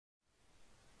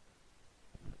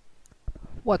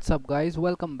What's up guys,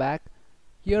 welcome back.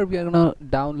 Here we are gonna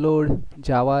download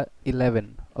Java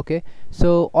 11. Okay,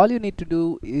 so all you need to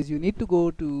do is you need to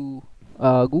go to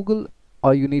Google,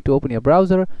 or you need to open your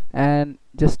browser and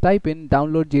just type in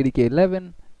download JDK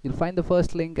 11. You'll find the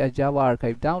first link as Java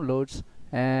archive downloads,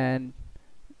 and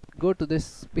go to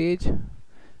this page,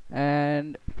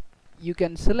 and you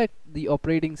can select the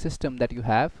operating system that you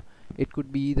have. It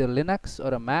could be either Linux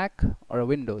or a Mac or a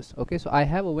Windows. Okay, so I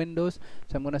have a Windows,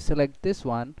 so I'm going to select this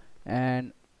one,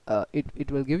 and it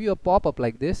will give you a pop-up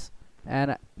like this,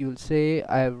 and you'll say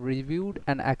I have reviewed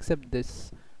and accept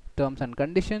this terms and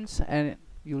conditions, and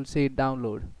you'll say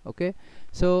download. Okay,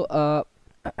 so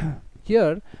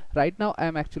here right now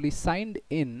I'm actually signed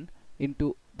in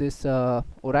into this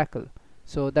Oracle,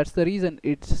 so that's the reason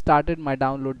it started my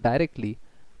download directly.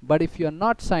 But if you are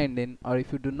not signed in, or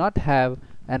if you do not have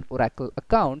an Oracle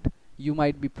account, you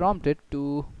might be prompted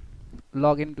to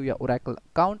log into your Oracle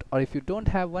account, or if you don't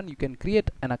have one, you can create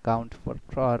an account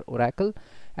for Oracle.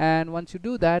 And once you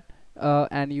do that,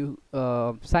 and you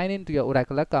sign into your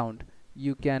Oracle account,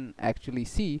 you can actually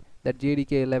see that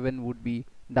JDK 11 would be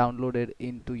downloaded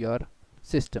into your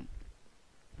system.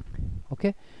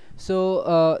 Okay,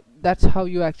 so that's how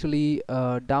you actually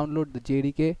download the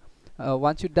JDK.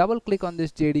 Once you double click on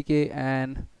this JDK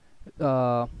and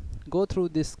go through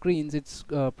these screens, it's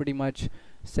pretty much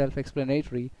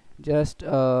self-explanatory. Just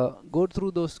go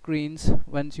through those screens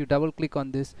once you double click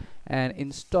on this and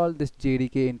install this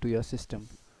JDK into your system.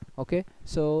 Okay,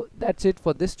 so that's it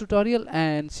for this tutorial,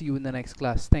 and see you in the next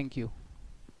class. Thank you.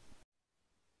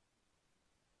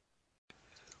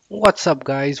 What's up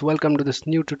guys, welcome to this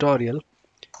new tutorial.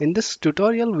 In this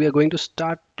tutorial we are going to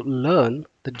start to learn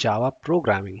the Java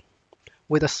programming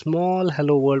with a small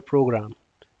hello world program,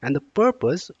 and the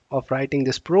purpose of writing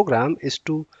this program is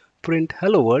to print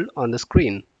hello world on the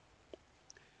screen.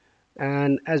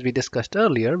 And as we discussed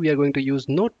earlier, we are going to use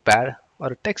Notepad or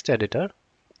a text editor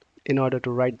in order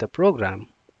to write the program.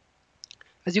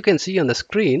 As you can see on the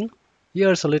screen,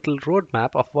 here's a little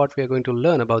roadmap of what we are going to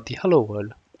learn about the hello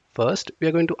world. First, we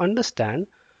are going to understand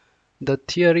the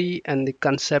theory and the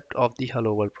concept of the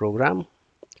hello world program.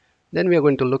 Then we are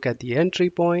going to look at the entry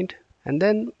point, and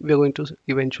then we are going to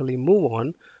eventually move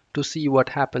on to see what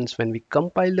happens when we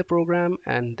compile the program,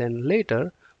 and then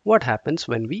later what happens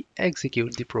when we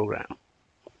execute the program.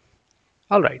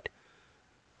 All right.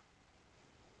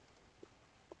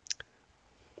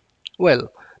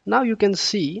 Well, now you can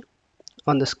see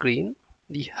on the screen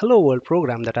the hello world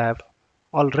program that I have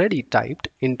already typed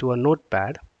into a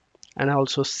notepad, and I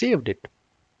also saved it.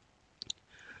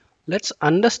 Let's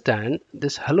understand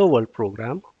this hello world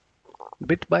program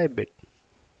bit by bit.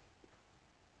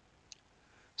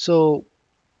 So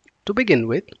to begin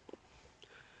with,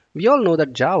 we all know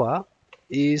that Java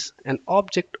is an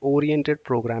object-oriented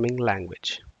programming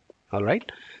language. All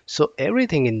right, so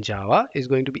everything in Java is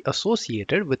going to be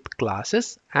associated with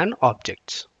classes and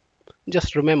objects.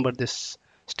 Just remember this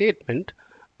statement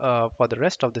for the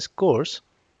rest of this course,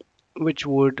 which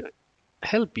would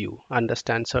help you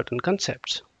understand certain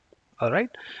concepts. All right,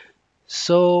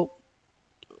 so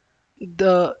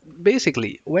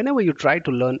basically whenever you try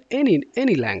to learn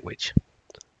any language,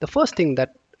 the first thing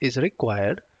that is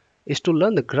required is to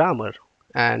learn the grammar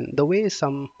and the way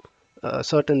some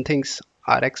certain things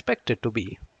are expected to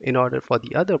be in order for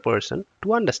the other person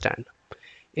to understand.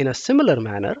 In a similar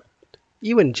manner,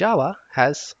 even Java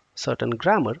has certain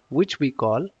grammar which we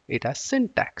call it as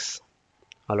syntax.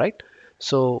 All right,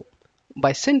 so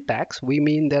by syntax we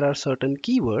mean there are certain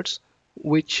keywords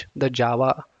which the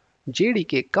Java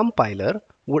JDK compiler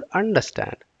would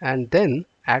understand and then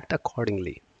act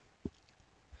accordingly.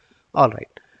 All right,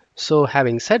 so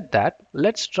having said that,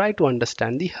 let's try to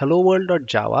understand the hello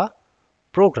world.java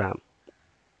program.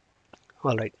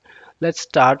 All right, let's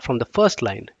start from the first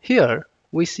line. Here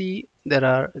we see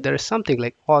there is something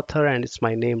like author and it's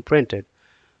my name printed,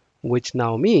 which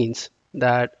now means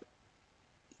that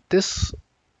this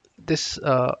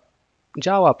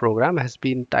Java program has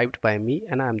been typed by me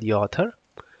and I am the author.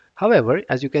 However,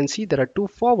 as you can see, there are two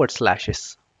forward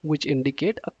slashes which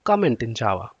indicate a comment in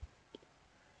Java.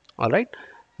 All right,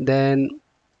 then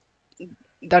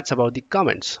that's about the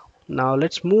comments. Now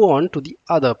let's move on to the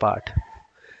other part.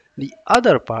 The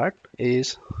other part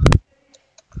is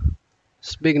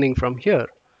beginning from here.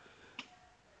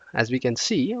 As we can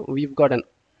see, we've got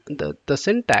the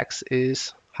syntax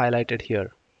is highlighted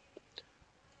here.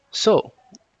 So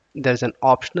there's an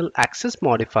optional access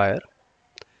modifier,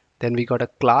 then we got a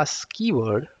class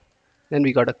keyword, then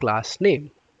we got a class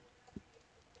name.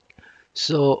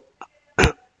 So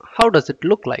how does it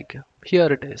look like?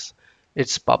 Here it is.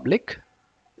 It's public,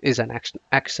 is an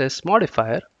access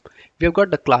modifier. We have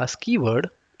got the class keyword,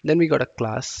 then we got a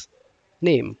class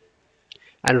name.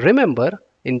 And remember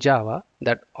in Java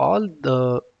that all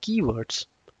the keywords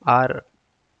are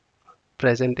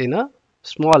present in a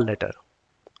small letter,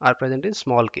 are present in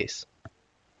small case.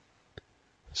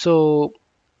 So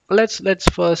let's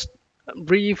first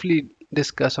briefly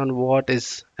discuss on what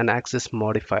is an access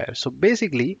modifier. So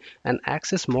basically an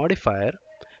access modifier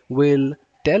will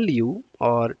tell you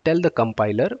or tell the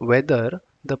compiler whether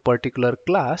the particular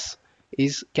class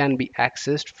is can be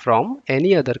accessed from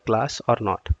any other class or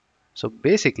not. So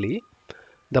basically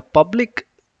the public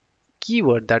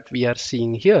keyword that we are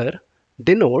seeing here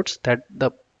denotes that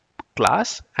the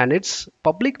class and its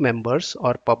public members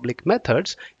or public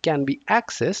methods can be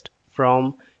accessed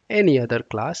from any other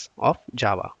class of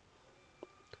Java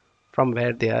from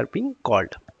where they are being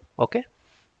called. Okay,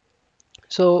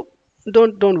 so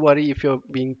don't worry if you're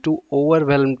being too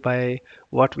overwhelmed by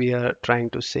what we are trying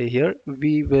to say here.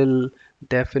 We will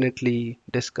definitely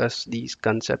discuss these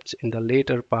concepts in the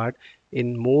later part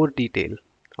in more detail.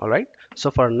 All right,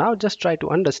 so for now just try to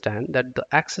understand that the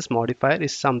access modifier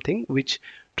is something which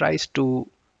tries to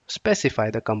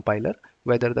specify the compiler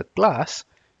whether the class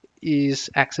is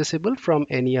accessible from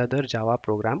any other Java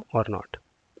program or not.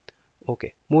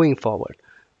 Okay, moving forward,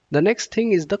 the next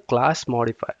thing is the class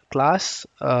modifier, class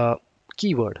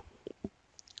keyword.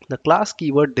 The class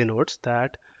keyword denotes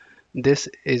that this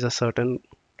is a certain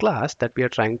class that we are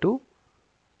trying to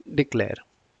declare.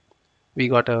 We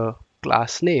got a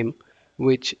class name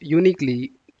which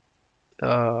uniquely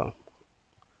uh,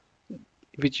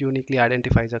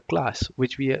 identifies a class,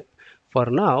 which we for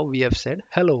now we have said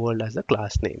hello world as the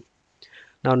class name.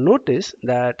 Now notice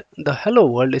that the hello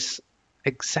world is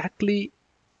exactly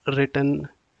written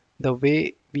the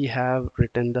way we have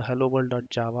written the hello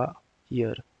world.java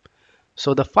here.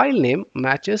 So the file name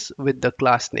matches with the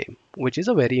class name, which is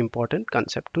a very important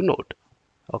concept to note.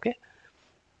 Okay,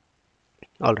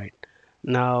 all right.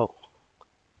 Now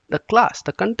the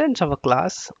contents of a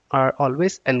class are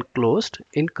always enclosed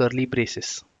in curly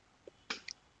braces.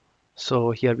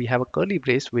 So here we have a curly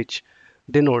brace which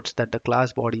denotes that the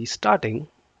class body is starting,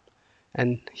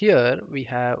 and here we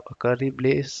have a curly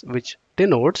brace which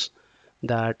denotes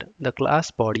that the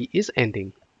class body is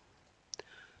ending.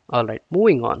 All right,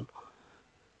 moving on.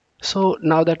 So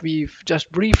now that we've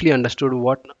just briefly understood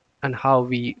what and how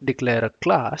we declare a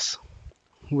class,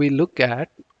 we look at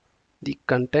the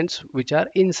contents which are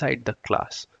inside the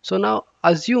class. So now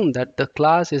assume that the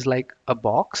class is like a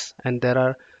box and there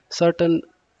are certain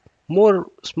more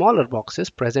smaller boxes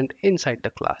present inside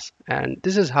the class, and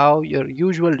this is how your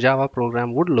usual Java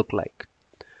program would look like.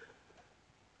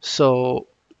 So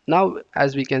now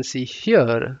as we can see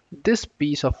here, this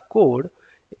piece of code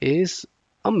is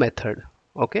a method.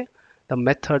 Okay, the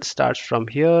method starts from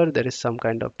here. There is some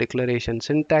kind of declaration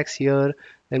syntax here.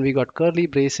 Then we got curly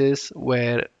braces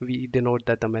where we denote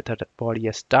that the method body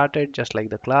has started just like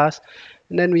the class.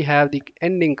 And then we have the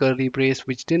ending curly brace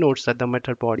which denotes that the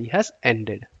method body has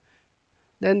ended.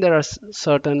 Then there are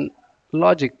certain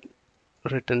logic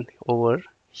written over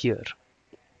here.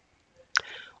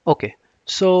 Okay,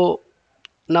 so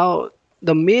now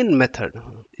the main method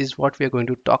is what we are going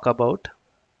to talk about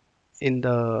in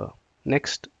the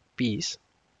next piece.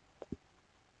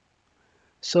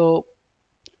 So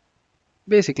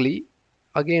basically,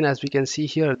 again, as we can see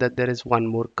here that there is one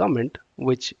more comment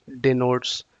which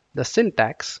denotes the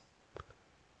syntax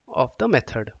of the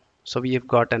method. So we have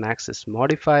got an access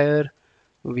modifier,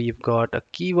 we've got a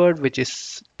keyword which is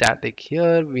static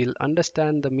here. We'll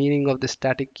understand the meaning of the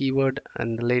static keyword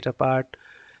in the later part.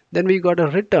 Then we got a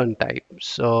return type.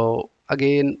 So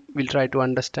again, we'll try to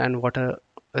understand what a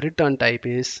return type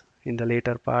is in the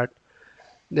later part.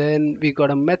 Then we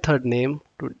got a method name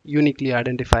to uniquely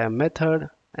identify a method.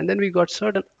 And then we got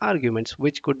certain arguments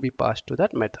which could be passed to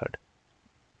that method.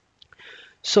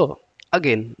 So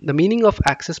again, the meaning of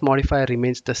access modifier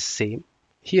remains the same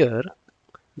here,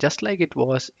 just like it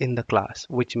was in the class,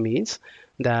 which means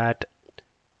that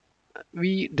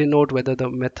we denote whether the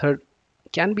method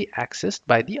can be accessed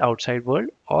by the outside world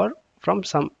or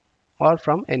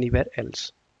from anywhere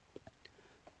else.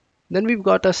 Then we've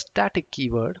got a static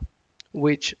keyword,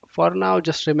 which for now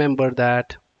just remember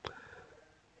that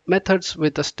methods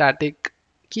with a static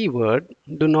keyword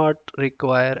do not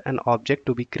require an object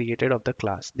to be created of the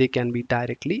class. They can be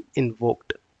directly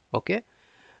invoked. Okay,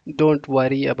 don't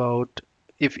worry about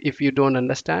if you don't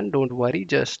understand, don't worry,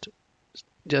 just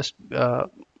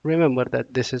remember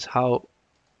that this is how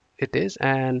it is,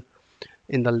 and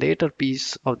in the later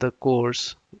piece of the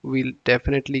course we'll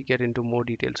definitely get into more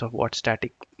details of what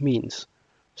static means.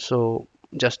 So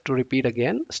just to repeat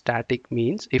again, static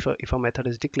means if a method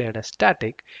is declared as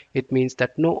static, it means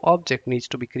that no object needs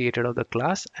to be created of the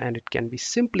class and it can be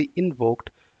simply invoked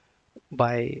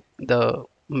by the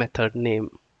method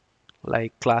name,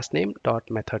 like class name dot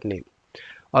method name.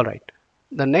 All right.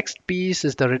 The next piece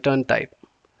is the return type.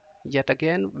 Yet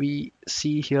again, we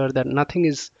see here that nothing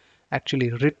is actually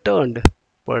returned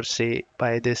per se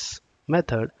by this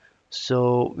method.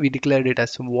 So we declared it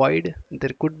as void. There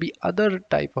could be other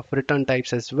type of return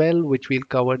types as well, which we'll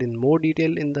cover in more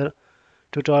detail in the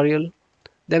tutorial.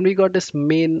 Then we got this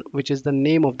main, which is the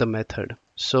name of the method.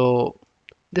 So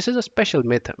this is a special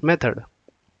method.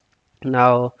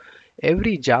 Now,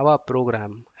 every Java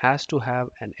program has to have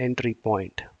an entry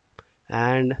point,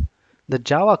 and the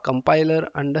Java compiler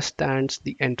understands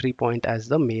the entry point as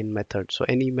the main method. So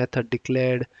any method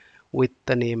declared with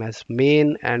the name as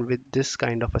main and with this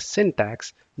kind of a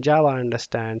syntax, Java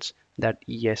understands that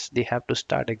yes, they have to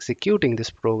start executing this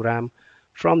program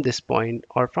from this point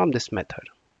or from this method.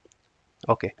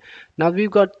 Okay, now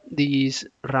we've got these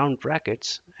round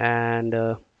brackets,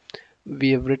 and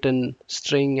we have written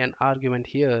string and argument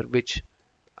here, which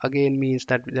again means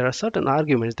that there are certain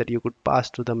arguments that you could pass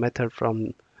to the method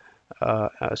from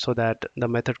so that the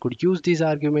method could use these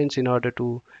arguments in order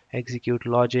to execute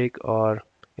logic or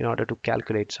in order to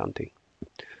calculate something.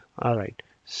 All right,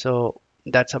 so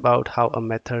that's about how a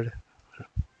method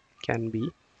can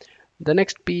be. The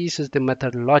next piece is the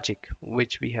method logic,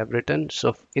 which we have written.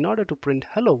 So in order to print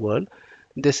hello world,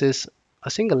 this is a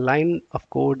single line of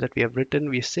code that we have written.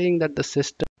 We are saying that the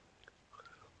system,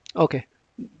 okay,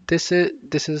 this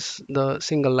is the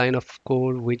single line of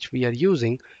code which we are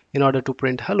using in order to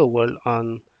print hello world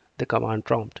on the command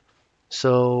prompt.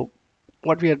 So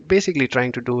what we are basically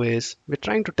trying to do is we're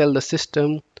trying to tell the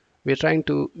system, we're trying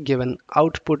to give an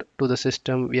output to the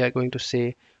system. We are going to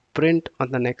say print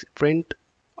on the next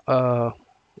uh,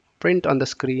 print on the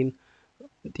screen,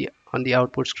 the on the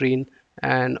output screen.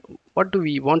 And what do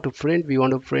we want to print? We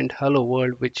want to print hello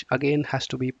world, which again has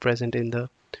to be present in the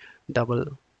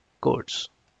double quotes.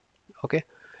 Okay,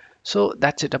 so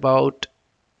that's it about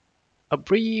a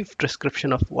brief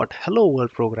description of what hello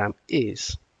world program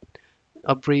is,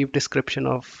 a brief description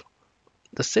of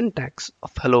the syntax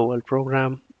of hello world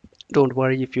program. Don't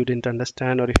worry if you didn't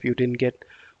understand, or if you didn't get,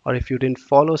 or if you didn't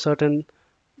follow certain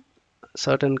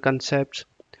concepts.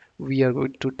 We are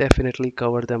going to definitely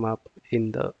cover them up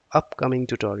in the upcoming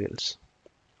tutorials.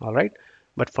 All right,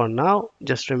 but for now,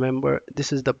 just remember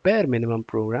this is the bare minimum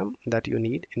program that you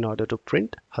need in order to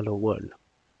print hello world.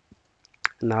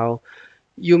 Now,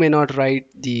 you may not write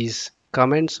these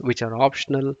comments, which are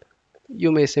optional.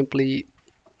 You may simply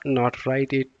not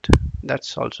write it.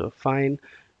 That's also fine.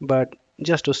 But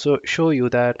just to show you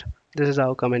that this is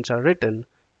how comments are written,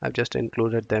 I've just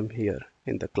included them here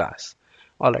in the class.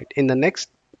 All right, in the next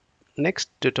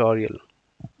tutorial.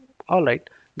 All right,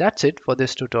 that's it for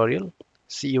this tutorial.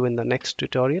 See you in the next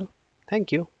tutorial.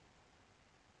 Thank you.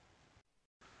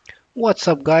 What's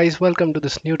up, guys? Welcome to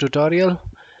this new tutorial.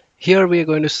 Here we are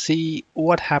going to see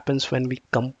what happens when we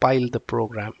compile the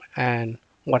program and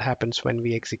what happens when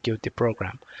we execute the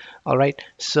program. All right,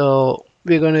 so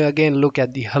we're going to again look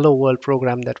at the hello world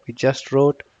program that we just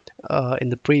wrote in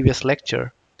the previous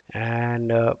lecture.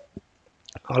 And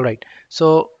all right,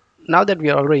 so now that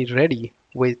we are already ready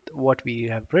with what we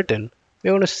have written,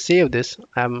 we're going to save this.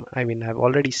 I mean, I've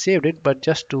already saved it, but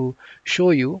just to show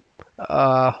you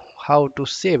how to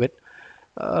save it,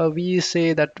 we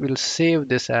say that we'll save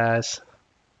this as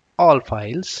all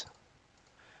files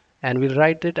and we'll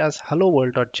write it as hello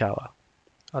world.java.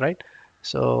 All right,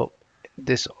 so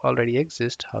this already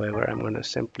exists, however I'm going to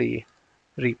simply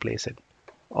replace it.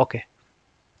 Okay,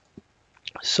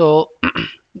 so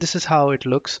this is how it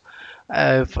looks.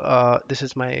 This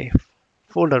is my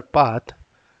folder path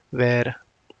where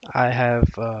I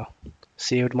have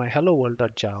saved my hello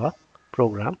world.java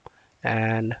program,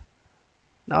 and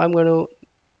now I'm going to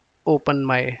open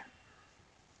my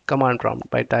command prompt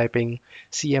by typing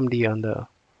cmd on the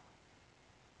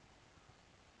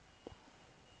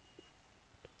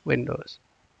Windows.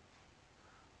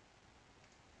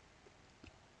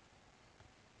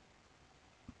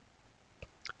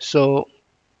 So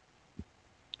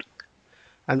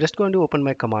I'm just going to open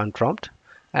my command prompt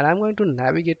and I'm going to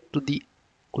navigate to the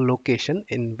location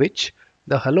in which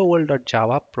the hello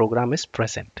world.java program is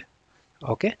present.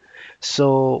 Okay,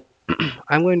 so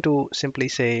I'm going to simply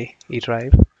say E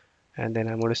drive, and then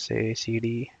I'm going to say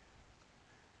cd.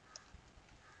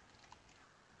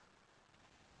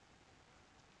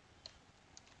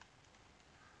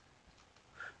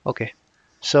 Okay,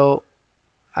 so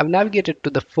I've navigated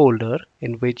to the folder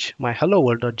in which my hello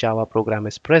world.java program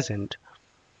is present.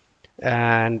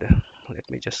 And let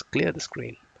me just clear the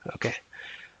screen. Okay,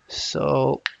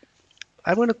 so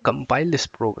I'm going to compile this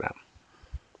program.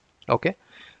 Okay,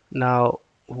 now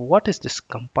what is this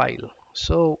compile?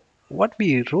 So what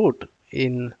we wrote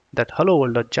in that hello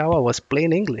world.java was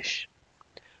plain English.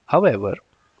 However,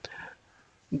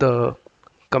 the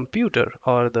computer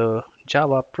or the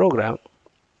Java program,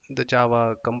 the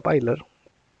Java compiler,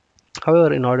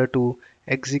 however, in order to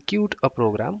execute a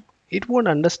program, it won't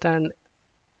understand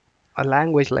a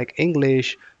language like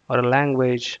English or a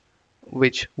language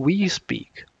which we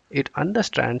speak. It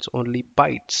understands only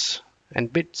bytes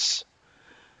and bits.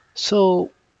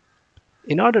 So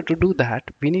in order to do that,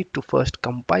 we need to first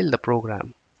compile the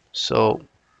program. So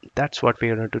that's what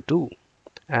we're going to do.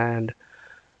 And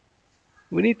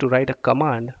we need to write a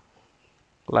command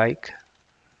like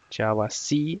Java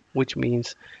C, which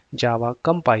means Java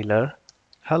compiler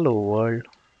hello world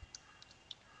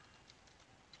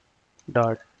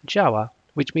dot Java,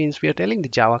 which means we are telling the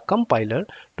Java compiler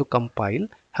to compile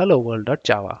hello world dot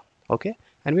Java. Okay,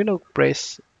 and we're going to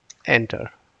press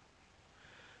enter.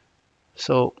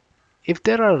 So if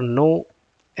there are no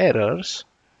errors,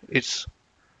 it's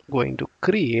going to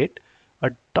create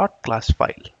a dot class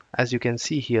file, as you can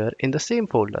see here in the same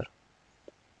folder.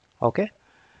 Okay,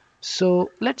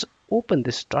 so let's open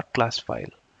this dot class file.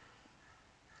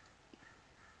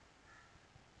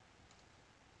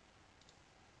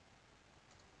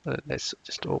 Let's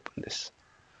just open this.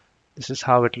 This is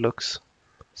how it looks.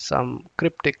 Some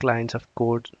cryptic lines of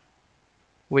code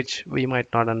which we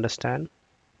might not understand.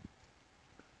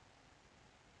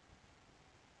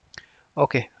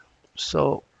 Okay,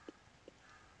 so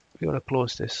we're going to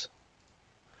close this.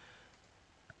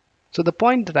 So the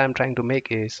point that I'm trying to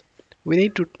make is we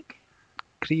need to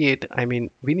we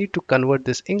need to convert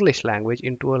this English language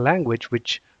into a language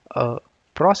which a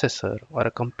processor or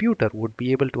a computer would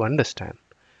be able to understand,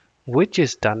 which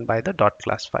is done by the dot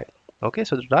class file. Okay,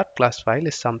 so the dot class file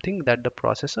is something that the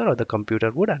processor or the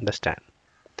computer would understand.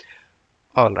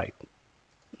 All right.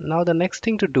 Now the next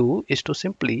thing to do is to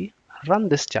simply run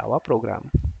this Java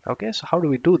program. Okay, so how do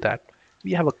we do that?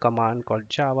 We have a command called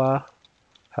Java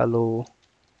hello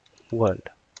world.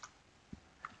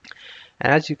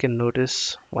 And as you can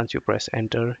notice, once you press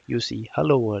enter, you see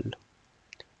hello world.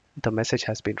 The message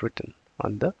has been written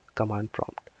on the command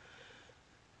prompt.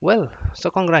 Well,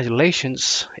 so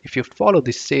congratulations. If you follow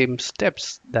the same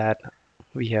steps that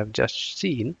we have just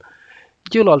seen,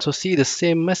 you'll also see the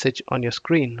same message on your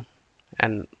screen.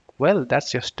 And well,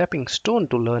 that's your stepping stone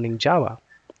to learning Java.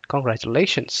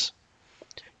 Congratulations.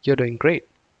 You're doing great.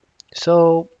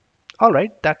 So,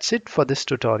 alright, that's it for this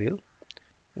tutorial.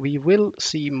 We will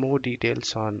see more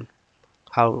details on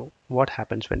what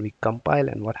happens when we compile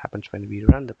and what happens when we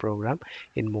run the program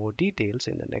in more details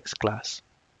in the next class.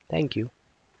 Thank you.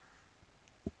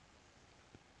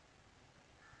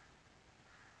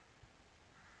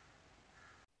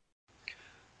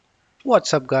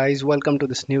 What's up guys, welcome to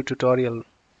this new tutorial.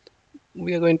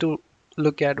 We are going to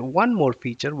look at one more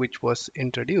feature which was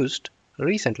introduced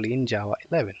recently in Java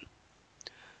 11.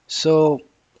 So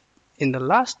in the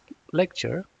last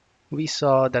lecture we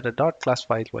saw that a dot class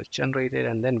file was generated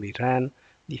and then we ran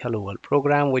the hello world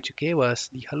program which gave us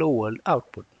the hello world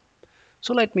output.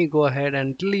 So let me go ahead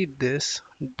and delete this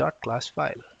dot class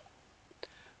file.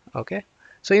 Okay,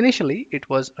 so initially it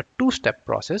was a two-step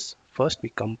process. First we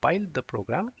compiled the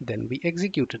program, then we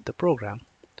executed the program.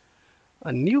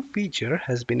 A new feature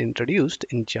has been introduced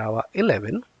in Java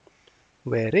 11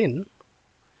 wherein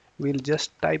we'll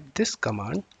just type this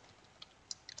command.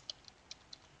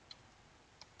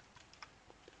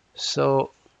 So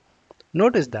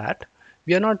notice that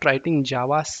we are not writing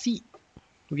Java C.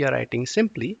 We are writing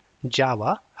simply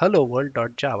Java hello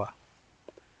world.java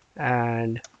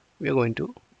and we are going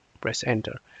to press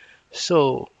enter.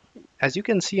 So as you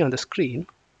can see on the screen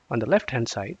on the left hand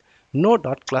side, no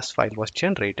dot class file was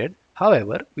generated.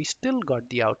 However, we still got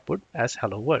the output as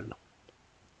hello world.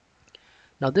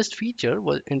 Now this feature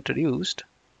was introduced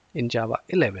in Java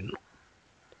 11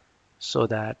 so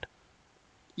that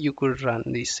you could run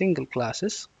these single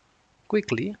classes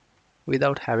quickly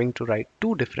without having to write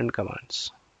two different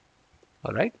commands.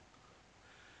 All right.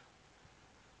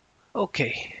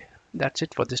 Okay, that's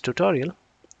it for this tutorial.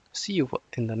 See you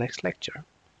in the next lecture.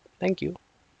 Thank you.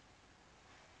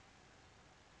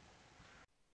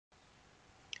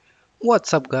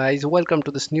 What's up guys, welcome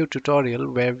to this new tutorial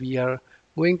where we are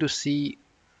going to see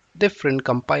different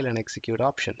compile and execute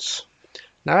options.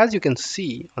 Now as you can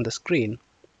see on the screen,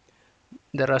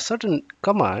 there are certain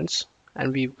commands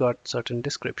and we've got certain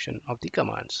description of the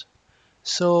commands.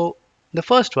 So the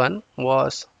first one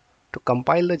was to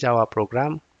compile the Java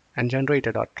program. and generate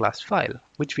a .class file,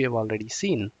 which we have already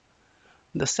seen.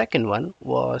 The second one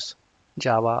was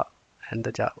Java and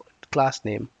the Java class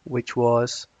name, which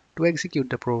was to execute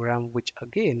the program, which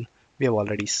again we have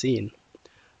already seen.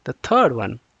 The third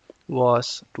one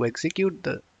was to execute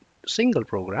the single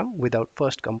program without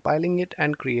first compiling it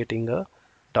and creating a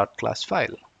 .class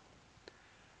file,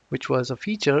 which was a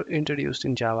feature introduced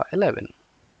in Java 11.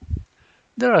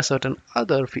 There are certain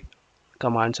other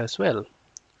commands as well.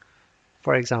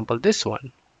 For example, this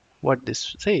one, what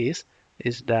this says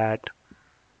is that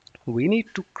we need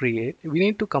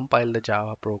to compile the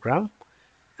Java program,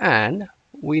 and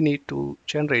we need to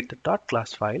generate the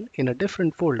 .class file in a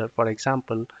different folder, for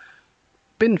example,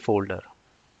 bin folder.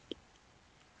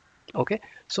 Okay,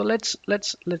 so let's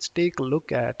take a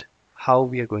look at how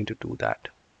we are going to do that.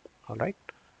 All right.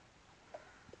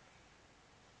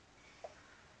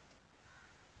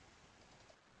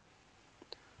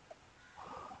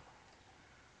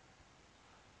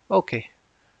 Okay,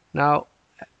 now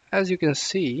as you can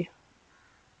see,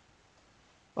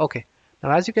 okay,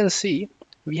 now as you can see,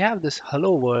 we have this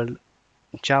hello world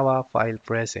Java file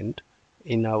present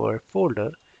in our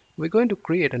folder. We're going to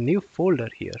create a new folder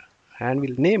here and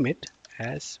we'll name it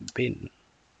as bin.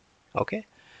 Okay,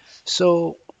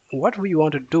 so what we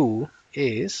want to do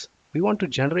is we want to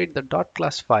generate the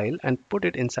 .class file and put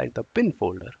it inside the bin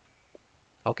folder.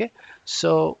 Okay,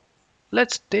 so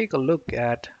let's take a look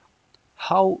at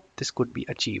how this could be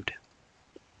achieved.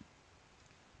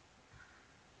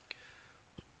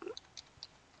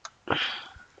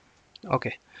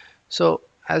 Okay, so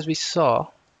as we saw,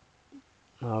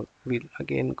 we'll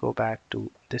again go back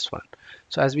to this one.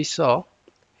 So as we saw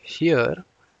here,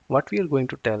 what we are going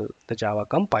to tell the Java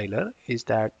compiler is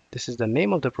that this is the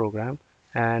name of the program,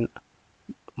 and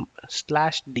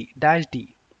slash d dash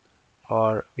d,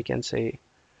 or we can say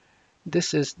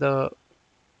this is the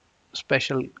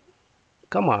special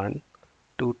command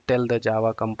to tell the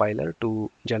Java compiler to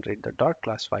generate the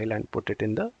 .class file and put it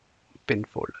in the bin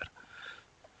folder.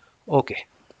 Okay,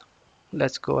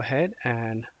 let's go ahead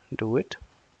and do it.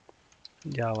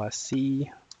 Java C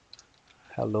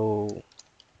hello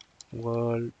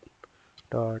world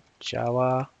dot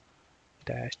java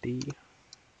dash d,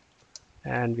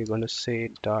 and we're going to say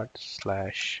dot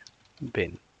slash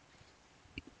bin.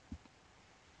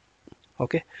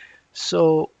 Okay,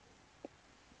 so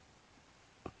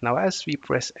now as we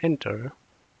press enter,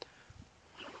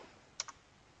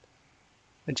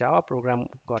 the Java program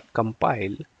got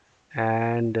compiled,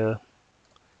 and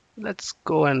let's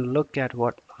go and look at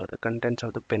what are the contents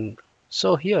of the bin.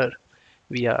 So here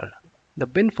we are. The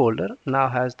bin folder now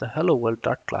has the hello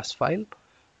world.class file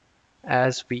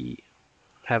as we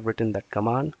have written that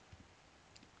command.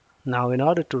 Now in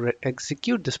order to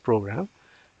execute this program,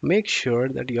 make sure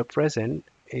that you're present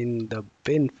in the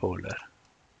bin folder.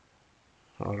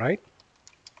 All right.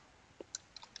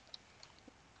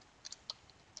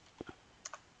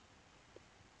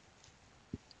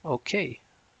 Okay,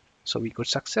 so we could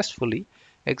successfully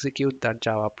execute that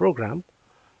Java program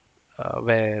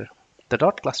where the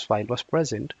 .class file was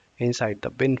present inside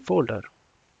the bin folder.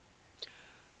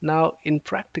 Now, in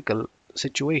practical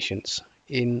situations,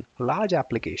 in large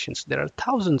applications, there are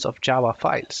thousands of Java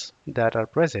files that are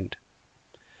present.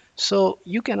 So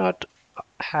you cannot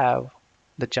have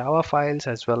the Java files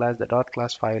as well as the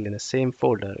 .class file in the same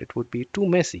folder. It would be too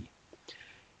messy.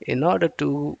 In order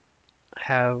to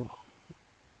have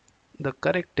the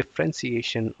correct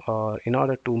differentiation, or in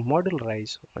order to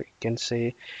modularize, or you can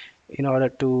say in order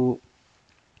to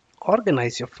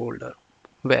organize your folder,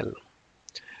 well,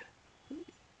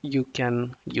 you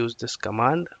can use this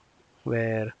command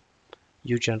where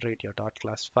you generate your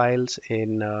 .class files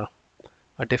in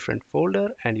a different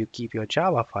folder and you keep your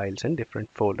Java files in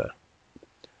different folder.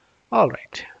 All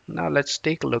right, now let's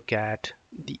take a look at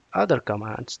the other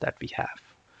commands that we have.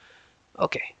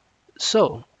 Okay,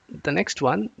 so the next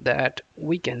one that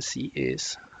we can see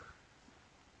is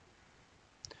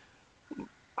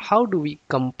how do we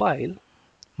compile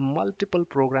multiple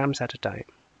programs at a time.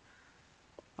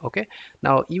 Okay,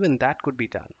 now even that could be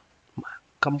done.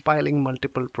 Compiling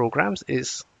multiple programs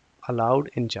is allowed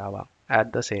in Java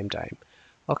at the same time.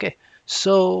 Okay,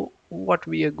 so what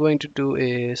we are going to do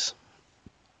is,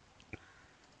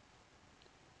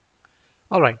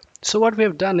 all right, so what we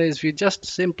have done is we just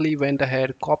simply went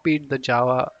ahead, copied the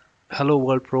Java hello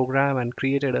world program and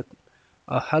created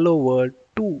a hello world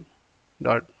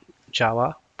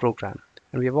 2.java program,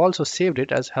 and we have also saved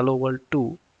it as hello world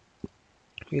 2.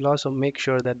 We'll also make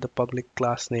sure that the public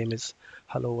class name is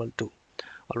hello world 2.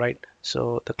 All right,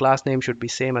 so the class name should be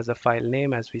same as the file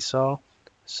name as we saw.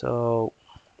 So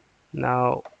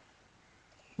now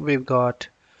we've got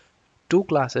two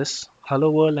classes,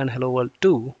 hello world and hello world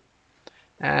 2,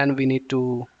 and we need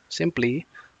to simply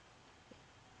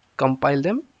compile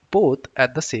them both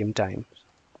at the same time.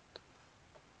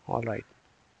 All right,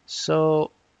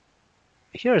 so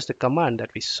here's the command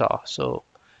that we saw. So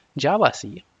java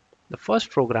c, the first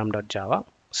program.java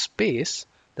space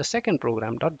the second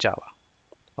program.java.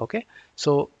 Okay,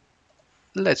 so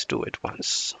let's do it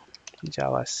once.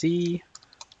 Java c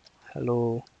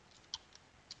hello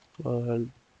world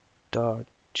dot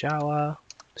java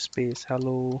space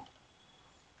hello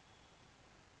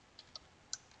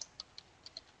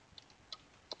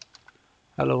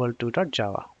world 2 dot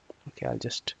java. Okay, I'll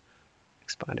just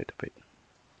expand it a bit.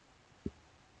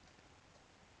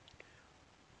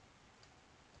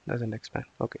 Doesn't expand.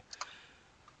 Okay,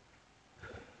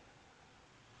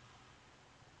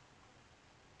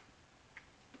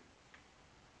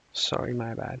 sorry,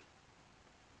 my bad.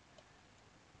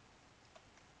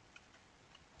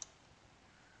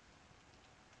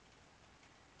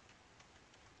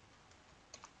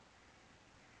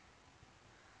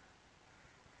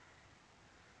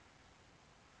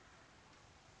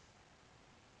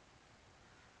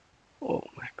 Oh,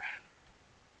 my bad.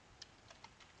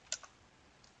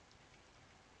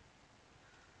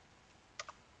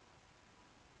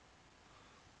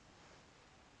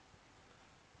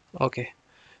 Okay,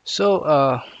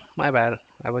 so my bad,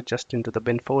 I was just into the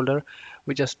bin folder.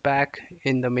 We just back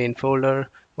in the main folder.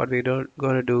 What we're going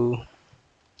to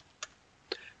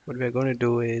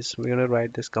do is we're going to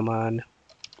write this command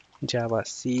java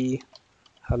c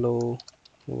hello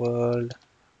world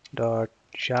dot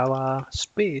java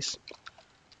space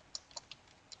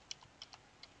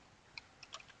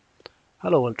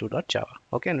hello world 2 dot java.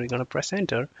 Okay, and we're going to press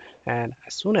enter, and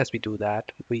as soon as we do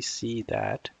that, we see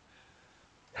that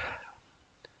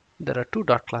there are two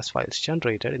 .class files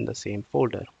generated in the same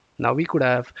folder. Now we could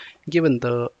have given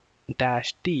the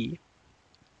 -t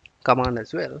command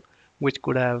as well, which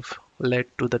could have led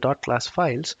to the .class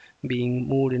files being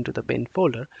moved into the bin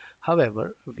folder.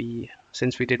 However,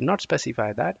 since we did not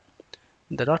specify that,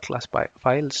 the .class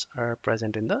files are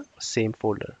present in the same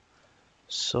folder.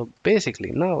 So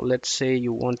basically, now let's say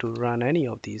you want to run any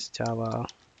of these java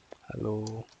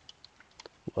hello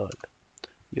world.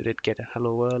 You did get a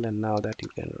hello world, and now that you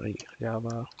can run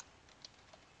java,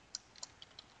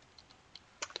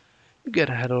 you get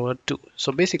a hello world too.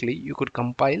 So basically, you could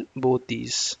compile both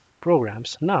these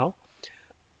programs. Now,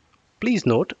 please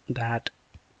note that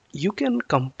you can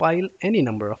compile any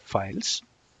number of files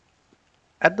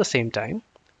at the same time.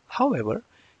 However,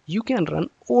 you can run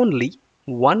only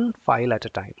one file at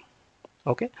a time.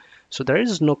 Okay, so there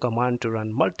is no command to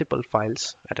run multiple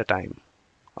files at a time.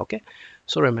 Okay,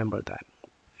 so remember that.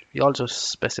 We also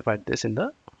specified this in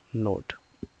the note.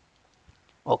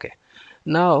 Okay,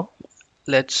 now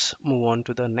let's move on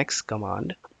to the next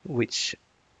command, which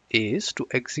is to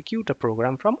execute a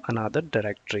program from another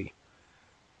directory.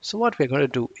 So what we're going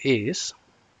to do is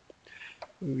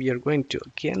we are going to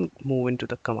again move into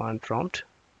the command prompt,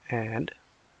 and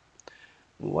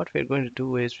what we're going to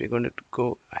do is we're going to go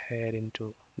ahead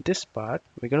into this part.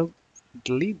 We're going to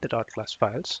delete the .class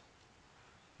files.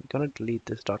 We're going to delete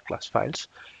this .class files.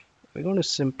 We're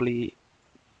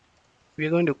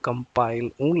going to compile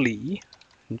only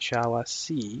java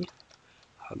c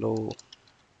hello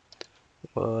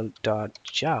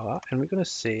world.java, and we're going to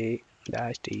say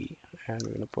 -d, and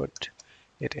we're going to put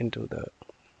it into the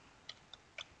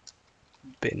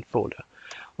bin folder.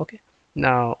 Okay,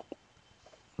 now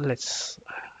let's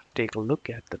take a look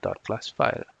at the .class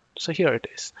file. So here it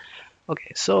is.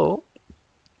 Okay, so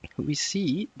we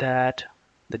see that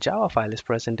the Java file is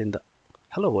present in the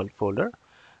hello world folder,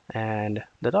 and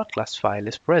the .class file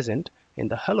is present in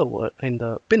the hello world in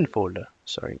the bin folder.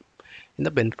 Sorry, in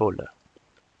the bin folder.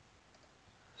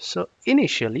 So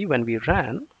initially, when we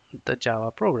ran the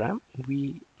Java program,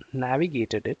 we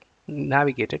navigated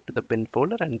to the bin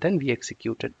folder, and then we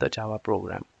executed the Java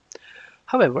program.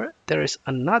 However, there is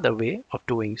another way of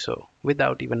doing so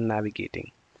without even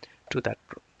navigating to that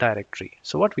directory.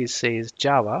 So what we say is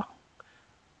Java,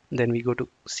 then we go to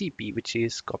cp, which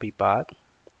is copy path,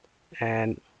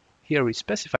 and here we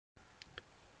specify.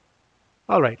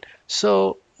 All right,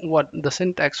 so what the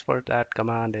syntax for that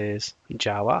command is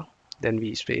Java, then we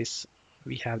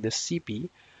have this cp,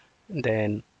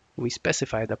 then we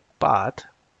specify the path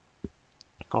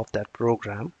of that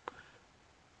program,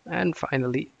 and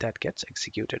finally that gets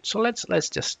executed. So let's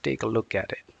just take a look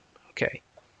at it. Okay,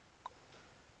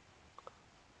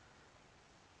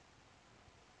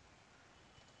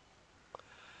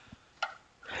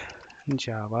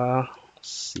 Java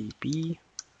cp,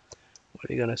 what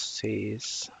we're gonna say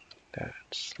is that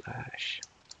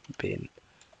 /bin,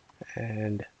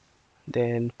 and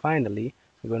then finally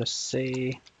we're going to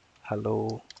say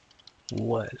hello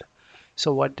world.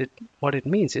 So what it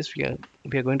means is we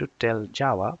are going to tell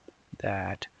Java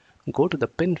that go to the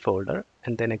bin folder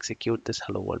and then execute this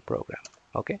hello world program.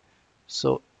 Okay,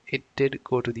 so it did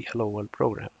go to the hello world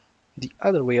program. The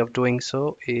other way of doing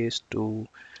so is to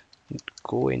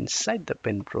go inside the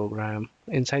bin program,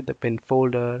 inside the bin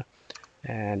folder,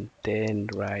 and then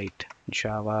write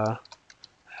Java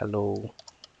hello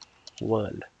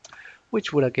world,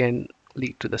 which would again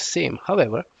lead to the same.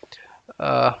 However,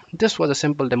 this was a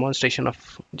simple demonstration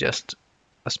of just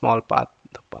a small path.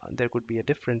 There could be a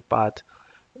different path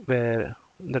where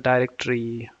the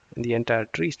directory, the entire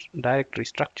tree directory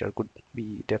structure could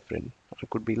be different or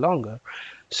could be longer.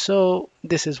 So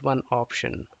this is one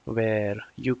option where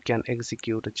you can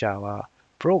execute a Java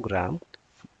program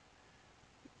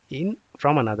in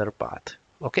from another path.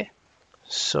 Okay,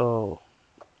 so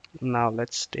now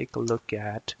let's take a look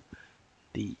at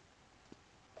the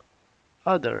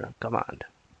other command.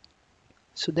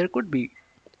 So there could be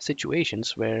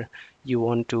situations where you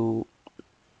want to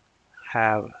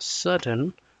have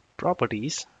certain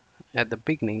properties at the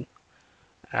beginning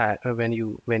when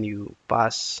you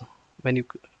pass when you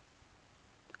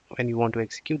when you want to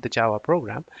execute the Java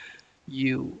program,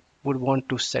 you would want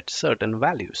to set certain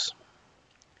values.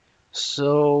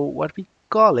 So what we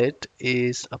call it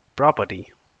is a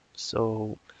property.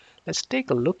 So let's take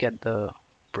a look at the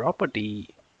property.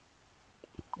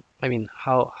 I mean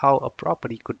how a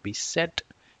property could be set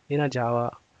in a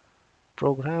Java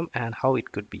program and how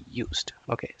it could be used.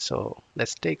 Okay, so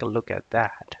let's take a look at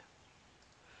that.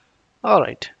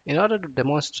 Alright, in order to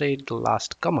demonstrate the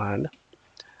last command,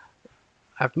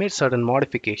 I've made certain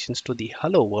modifications to the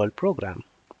hello world program.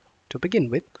 To begin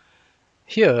with,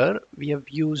 here we have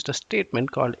used a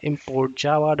statement called import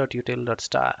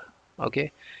java.util.star.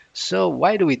 Okay, so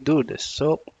why do we do this?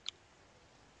 So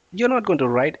you're not going to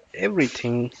write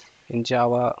everything in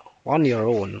Java on your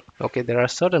own. Okay, there are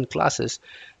certain classes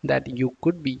that you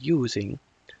could be using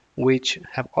which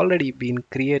have already been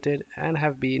created and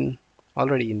have been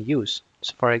already in use.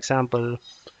 So for example,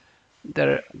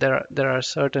 there are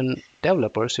certain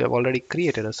developers who have already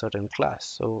created a certain class.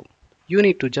 So you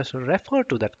need to just refer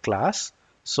to that class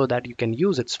so that you can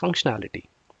use its functionality.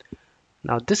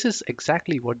 Now this is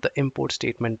exactly what the import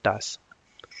statement does.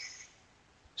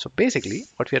 So basically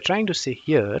what we are trying to say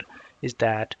here is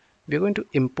that we're going to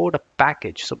import a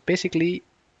package. So basically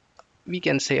we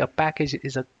can say a package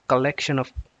is a collection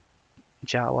of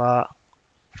Java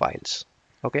files.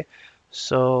 Okay,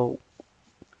 so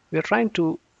we're trying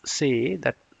to say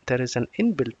that there is an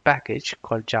inbuilt package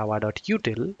called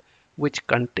java.util which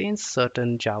contains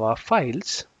certain Java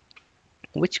files,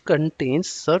 which contains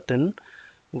certain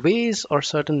ways or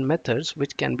certain methods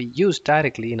which can be used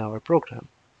directly in our program.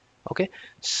 Okay,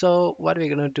 so what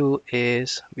we're going to do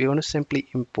is we're going to simply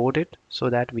import it so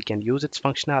that we can use its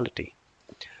functionality.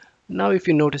 Now if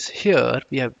you notice here,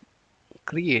 we have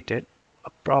created a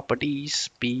properties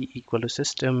p equal to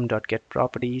system dot get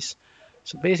properties.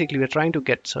 So basically we're trying to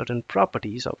get certain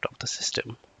properties out of the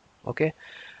system. Okay,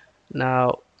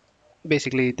 now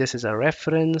basically this is a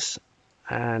reference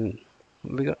and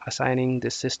we're assigning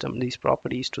this system these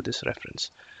properties to this reference.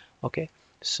 Okay,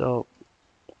 so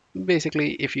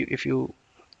basically if you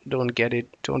don't get it,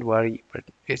 don't worry, but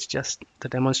it's just the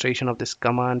demonstration of this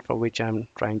command for which I'm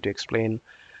trying to explain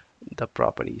the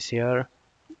properties here.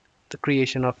 The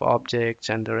creation of objects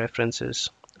and the references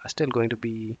are still going to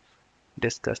be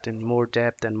discussed in more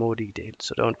depth and more detail,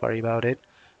 so don't worry about it.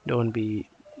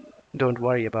 Don't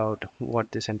worry about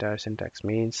what this entire syntax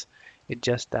means. It's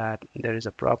just that there is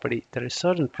a property, there is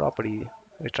certain property.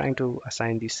 We're trying to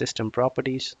assign these system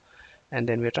properties, and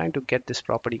then we're trying to get this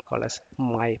property called as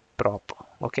my prop.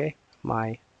 Okay,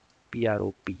 my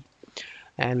prop,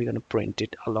 and we're going to print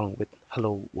it along with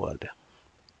hello world.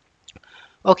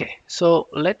 Okay, so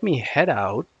let me head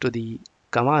out to the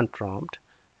command prompt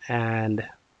and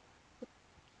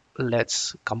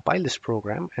let's compile this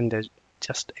program and then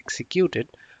just execute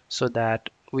it so that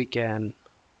we can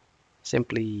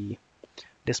simply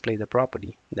display the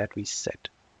property that we set.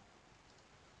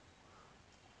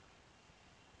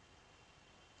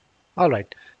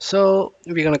 Alright, so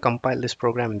we're going to compile this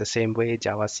program in the same way.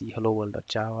 Javac hello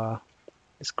world.java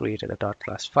is created a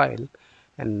 .class file,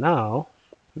 and now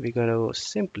we're going to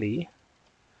simply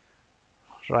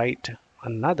write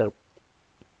another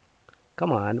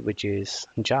command which is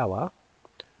java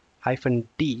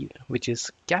 -d, which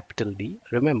is capital D.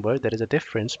 Remember, there is a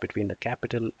difference between the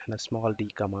capital and a small d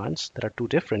commands. There are two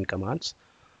different commands.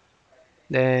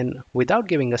 Then without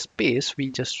giving a space, we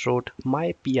just wrote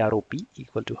my prop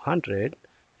equal to 100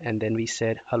 and then we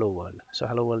said hello world. So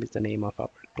hello world is the name of our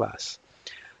class.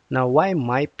 Now why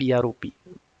myprop?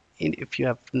 If you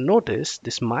have noticed,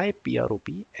 this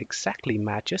myprop exactly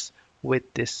matches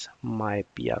with this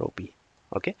myprop.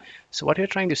 Okay, so what you're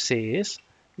trying to say is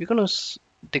you're going to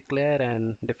declare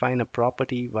and define a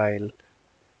property while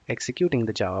executing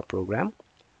the Java program.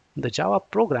 The Java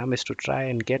program is to try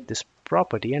and get this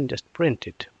property and just print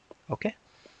it. Okay,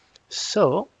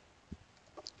 so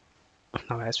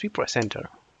now as we press enter,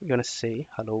 we're going to say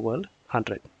hello world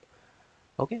 100.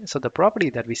 Okay, so the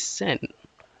property that we send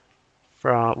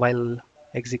from while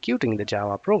executing the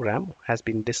Java program has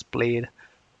been displayed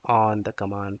on the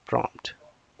command prompt.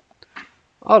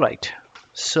 All right,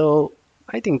 so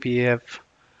I think we have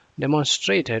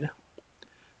demonstrated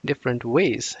different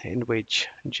ways in which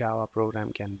Java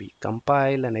program can be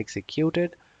compiled and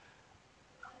executed.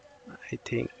 I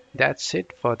think that's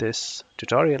it for this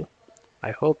tutorial. I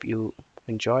hope you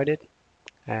enjoyed it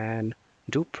and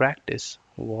do practice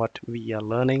what we are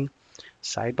learning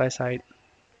side by side.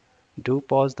 Do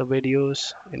pause the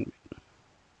videos and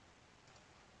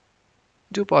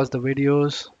do pause the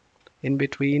videos in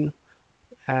between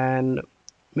and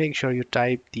make sure you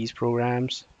type these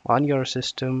programs on your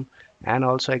system and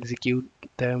also execute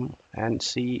them and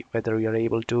see whether you're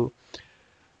able to.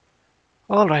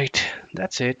 All right,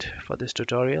 that's it for this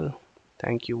tutorial.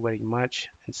 Thank you very much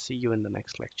and see you in the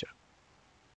next lecture.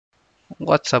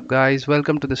 What's up guys,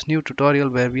 welcome to this new tutorial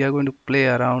where we are going to play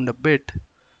around a bit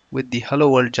with the Hello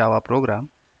World Java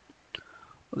program.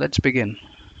 Let's begin.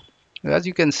 As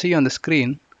you can see on the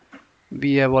screen,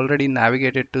 we have already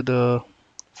navigated to the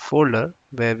folder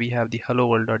where we have the hello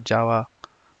world.java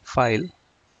file,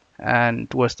 and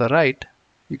towards the right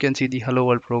you can see the hello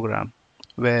world program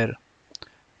where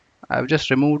I've just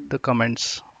removed the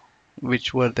comments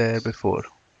which were there before.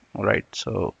 Alright,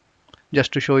 so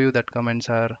just to show you that comments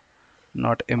are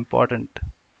not important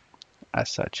as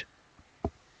such.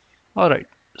 Alright,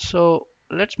 so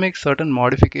let's make certain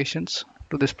modifications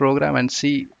to this program and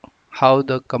see how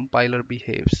the compiler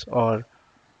behaves or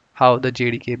how the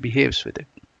JDK behaves with it.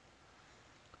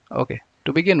 Okay,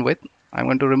 to begin with, I'm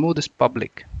going to remove this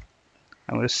public.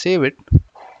 I'm going to save it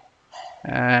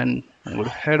and I'm going to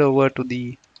head over to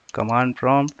the command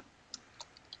prompt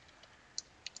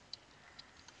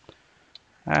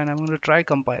and I'm going to try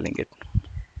compiling it.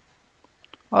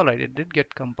 Alright, it did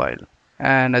get compiled,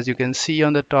 and as you can see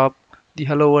on the top, the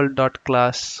hello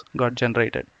world.class got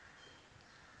generated.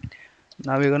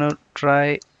 Now we're going to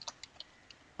try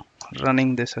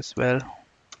running this as well,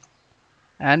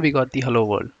 and we got the hello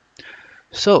world.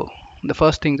 So the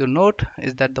first thing to note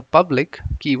is that the public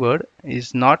keyword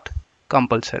is not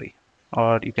compulsory,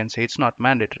 or you can say it's not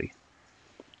mandatory.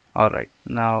 Alright,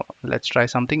 now let's try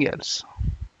something else.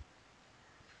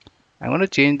 I'm going to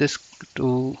change this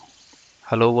to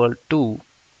hello world 2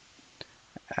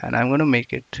 and I'm going to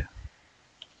make it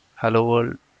hello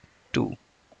world 2.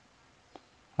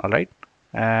 Alright,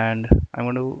 and I'm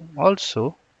going to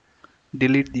also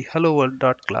delete the hello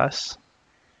world.class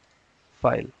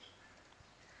file.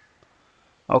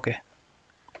 Okay,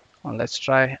 now let's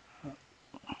try.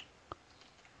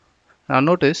 Now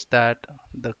notice that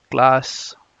the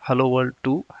class hello world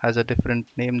 2 has a different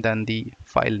name than the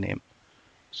file name.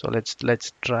 So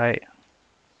let's try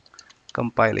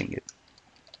compiling it.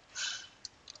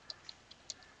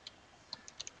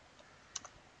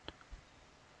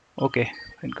 Okay,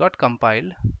 it got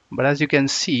compiled, but as you can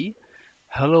see,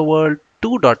 hello world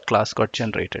 2.class got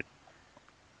generated.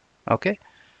 Okay,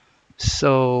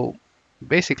 so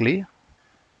basically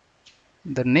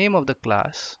the name of the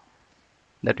class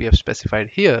that we have specified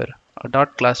here, a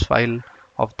dot class file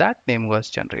of that name was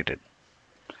generated.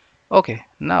 Okay,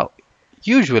 now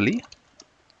usually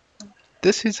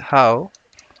this is how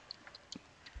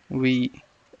we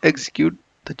execute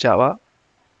the Java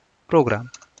program.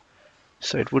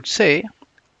 So it would say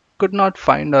could not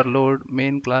find or load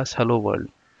main class hello world,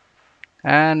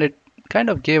 and it kind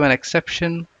of gave an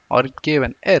exception or it gave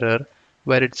an error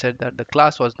where it said that the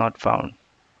class was not found.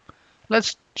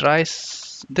 Let's try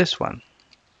this one.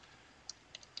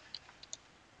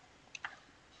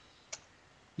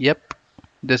 Yep,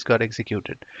 this got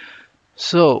executed.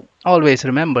 So always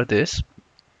remember this,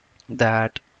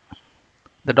 that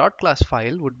the dot class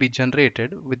file would be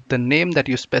generated with the name that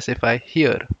you specify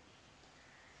here.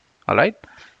 Alright,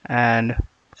 and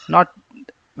not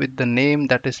with the name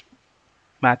that is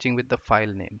matching with the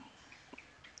file name.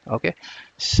 Okay,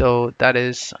 so that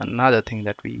is another thing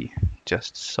that we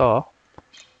just saw.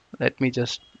 Let me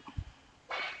just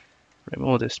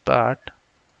remove this part,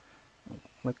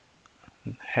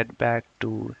 head back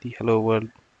to the hello world.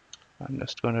 I'm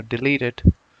just going to delete it.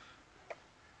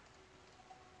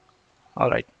 All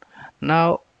right,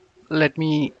 now let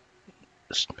me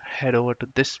head over to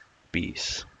this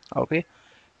piece. Okay,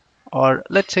 or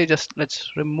let's say just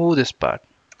let's remove this part.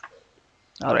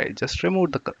 All right, just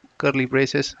remove the curly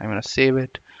braces. I'm gonna save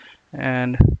it,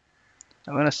 and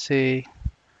I'm gonna say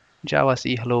java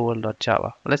c hello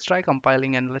world.java. Let's try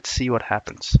compiling and let's see what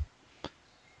happens.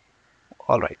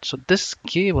 All right, so this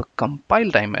gave a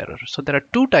compile time error. So there are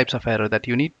two types of error that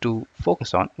you need to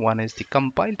focus on. One is the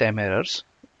compile time errors,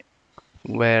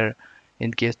 where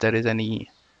in case there is any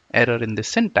error in the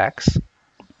syntax,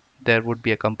 there would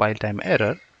be a compile time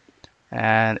error.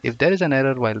 And if there is an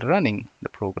error while running the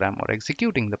program or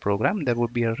executing the program, there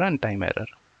would be a runtime error.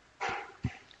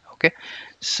 Okay,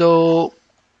 so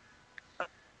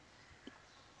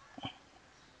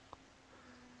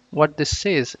what this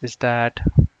says is that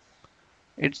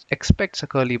it expects a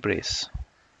curly brace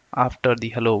after the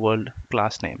hello world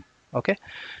class name. Okay,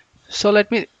 so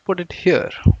let me put it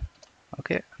here.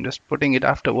 Okay, I'm just putting it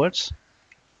afterwards.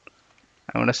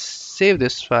 I'm gonna save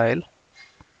this file.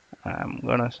 I'm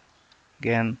gonna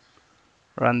again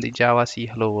run the java c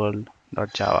hello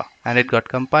world.java, and it got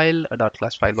compiled. A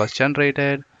 .class file was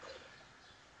generated,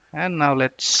 and now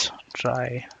let's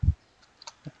try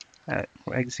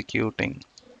executing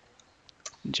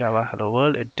java hello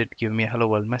world. It did give me a hello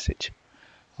world message.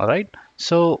 All right,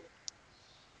 so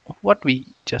what we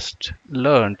just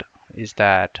learned is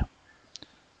that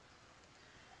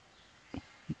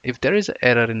if there is an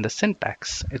error in the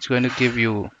syntax, it's going to give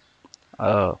you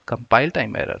a compile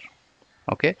time error.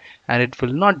 Okay, and it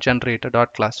will not generate a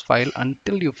 .class file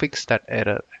until you fix that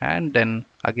error and then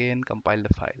again compile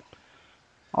the file.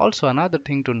 Also, another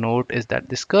thing to note is that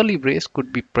this curly brace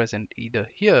could be present either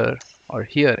here or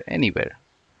here, anywhere.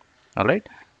 All right,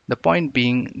 the point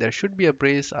being there should be a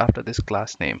brace after this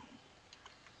class name.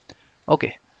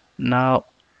 Okay, now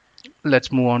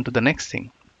let's move on to the next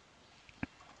thing.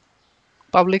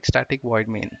 Public static void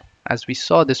main. As we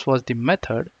saw, this was the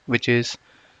method, which is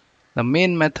the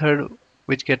main method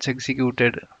which gets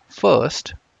executed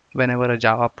first whenever a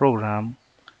Java program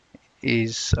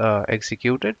is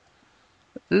executed.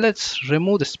 Let's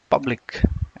remove this public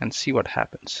and see what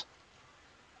happens.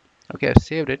 Okay, I've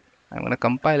saved it. I'm going to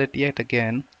compile it yet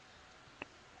again.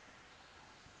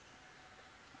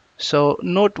 So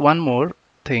note one more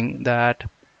thing, that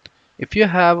if you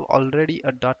have already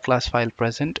a .class file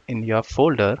present in your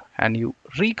folder and you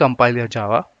recompile your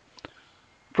Java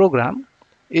program,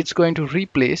 it's going to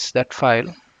replace that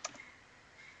file.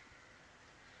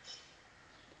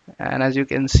 And as you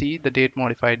can see, the date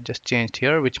modified just changed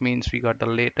here, which means we got the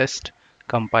latest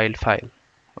compiled file,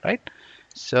 right?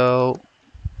 So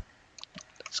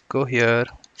let's go here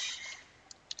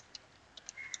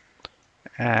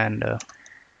and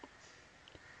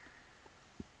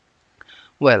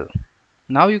well,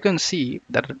 now you can see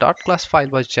that a .class file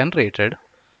was generated.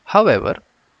 However,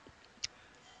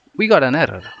 we got an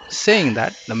error saying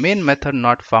that the main method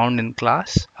not found in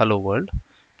class hello world.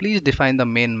 Please define the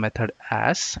main method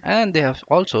as, and they have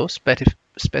also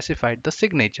specified the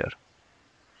signature.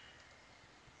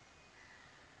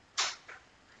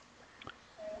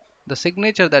 The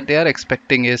signature that they are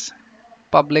expecting is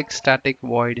public static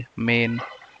void main,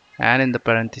 and in the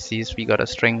parentheses we got a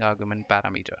string argument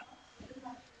parameter.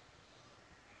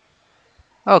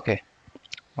 Okay,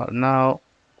 well, now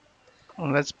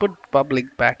let's put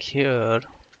public back here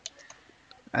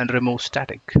and remove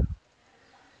static.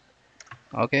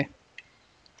 Okay,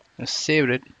 I saved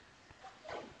it.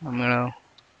 I'm gonna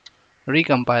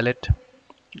recompile it.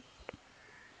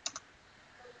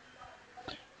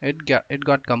 It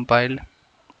got compiled.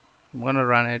 I'm gonna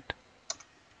run it.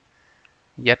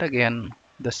 Yet again,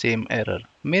 the same error.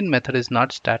 Main method is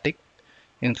not static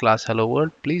in class hello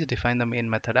world. Please define the main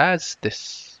method as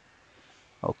this.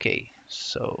 Okay,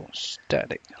 so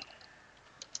static.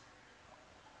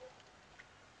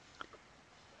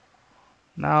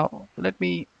 Now let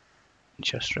me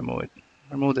just remove it.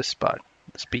 Remove this part,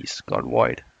 this piece called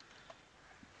void,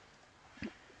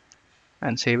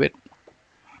 and save it.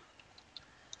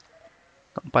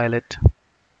 Compile it.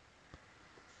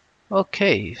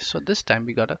 Okay, so this time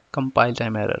we got a compile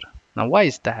time error. Now why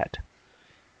is that?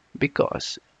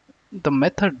 Because the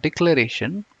method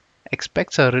declaration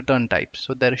expects a return type.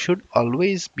 So there should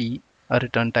always be a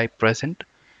return type present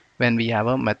when we have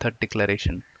a method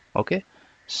declaration. Okay,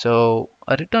 so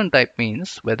a return type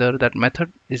means whether that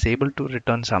method is able to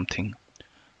return something.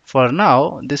 For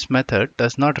now, this method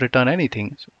does not return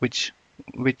anything, which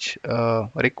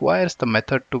requires the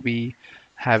method to be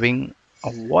having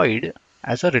a void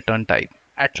as a return type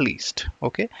at least.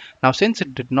 Okay, now since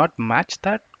it did not match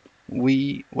that,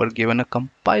 we were given a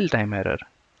compile time error.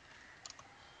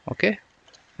 Okay,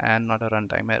 and not a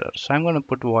runtime error. So I'm going to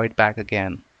put void back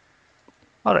again.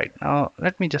 All right, now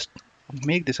let me just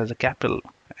make this as a capital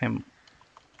M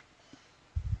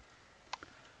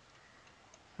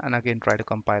and again try to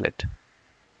compile it.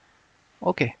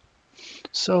 Okay,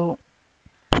 so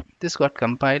this got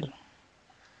compiled.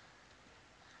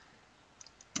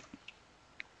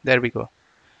 There we go.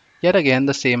 Yet again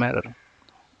the same error.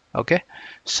 Okay,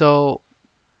 so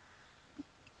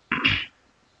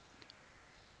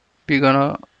we're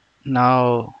gonna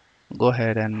now go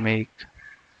ahead and make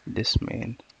this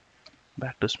main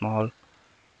back to small,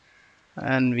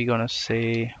 and we're gonna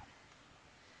say,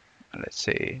 let's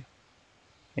say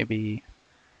maybe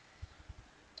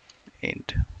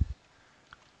int.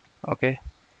 Okay,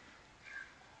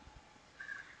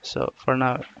 so for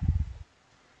now,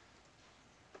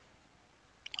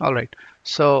 all right,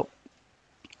 so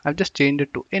I've just changed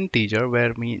it to integer,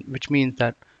 which means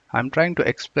that I'm trying to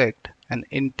expect an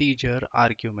integer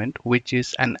argument which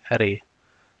is an array.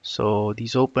 So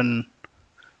these open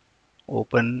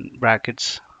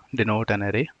brackets denote an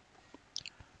array.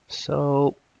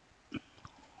 So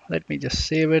let me just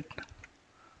save it.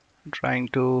 I'm trying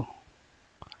to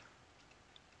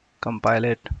compile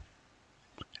it.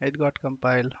 It got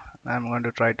compiled. I'm going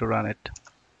to try to run it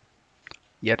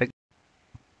yet again.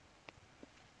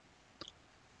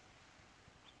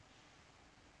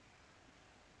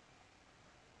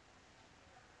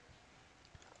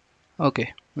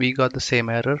 Okay, we got the same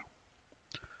error.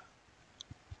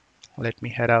 Let me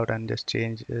head out and just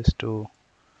change this to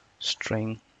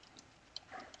string.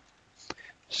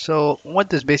 So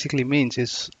what this basically means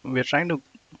is we're trying to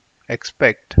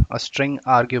expect a string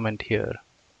argument here,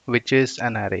 which is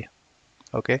an array.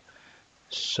 Okay,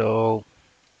 so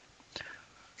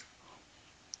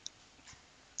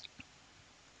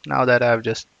now that I've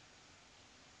just,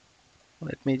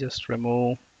 let me just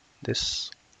remove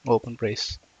this open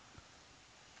brace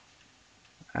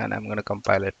and I'm going to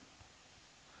compile it.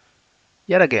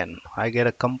 Yet again, I get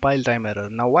a compile time error.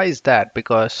 Now why is that?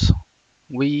 Because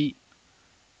we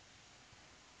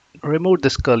removed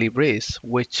this curly brace,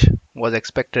 which was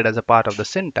expected as a part of the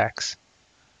syntax,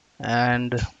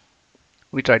 and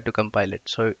we tried to compile it.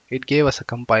 So it gave us a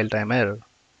compile time error.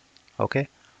 Okay,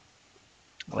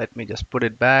 let me just put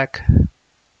it back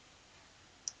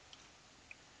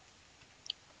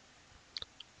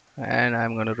and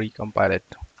I'm going to recompile it.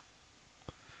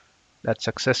 That's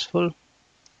successful,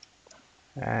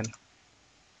 and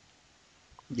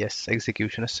yes,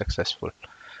 execution is successful.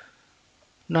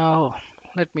 Now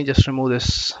let me just remove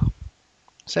this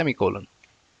semicolon.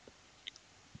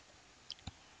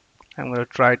 I'm going to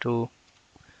try to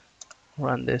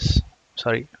run this.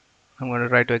 Sorry, I'm going to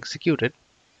try to execute it.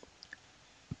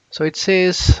 So it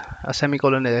says a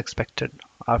semicolon is expected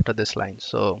after this line.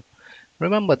 So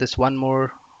remember this one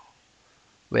more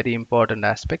very important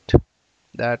aspect,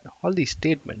 that all these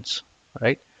statements,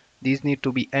 right, these need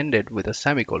to be ended with a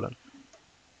semicolon.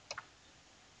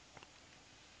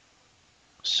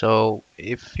 So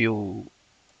if you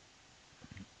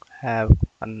have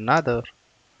another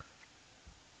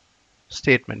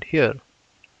statement here,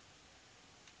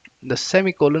 the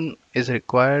semicolon is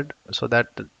required so that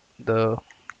the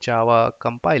Java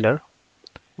compiler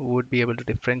would be able to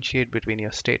differentiate between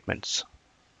your statements.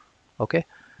 Okay,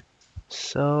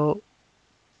 so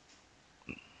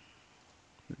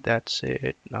that's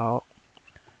it. Now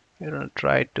we're going to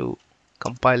try to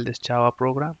compile this Java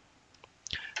program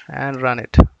and run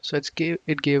it. So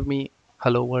it gave me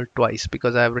hello world twice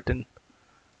because I have written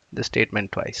the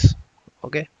statement twice.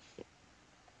 Okay,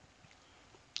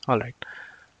 all right,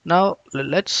 now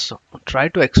let's try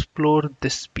to explore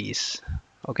this piece.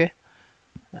 Okay,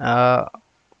 uh,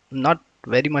 not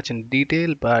very much in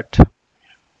detail, but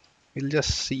we'll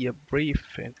just see a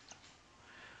brief.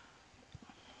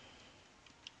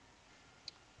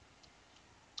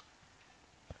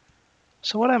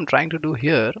 So what I'm trying to do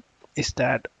here is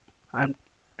that I'm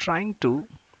trying to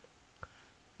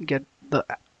get the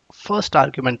first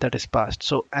argument that is passed.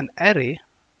 So an array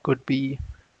could be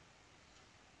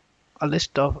a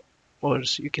list of, or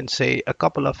you can say a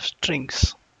couple of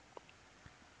strings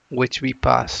which we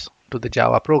pass to the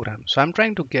Java program. So I'm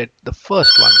trying to get the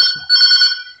first ones.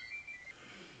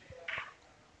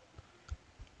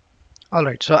 All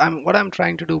right, so what I'm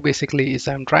trying to do basically is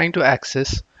I'm trying to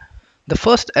access the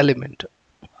first element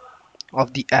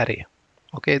of the array.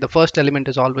 Okay, the first element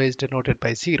is always denoted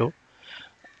by 0.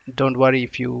 Don't worry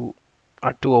if you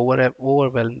are too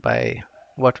overwhelmed by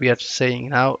what we are saying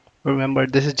now. Remember,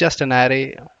 this is just an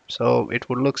array, so it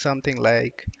would look something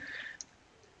like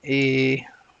A,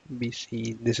 B,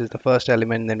 C. This is the first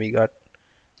element, then we got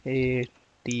A,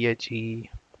 T, H, E,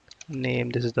 name.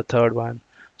 This is the third one.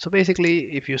 So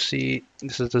basically, if you see,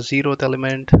 this is the 0th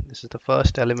element, this is the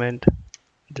first element,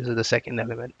 this is the second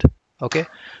element. Okay,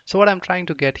 so what I'm trying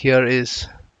to get here is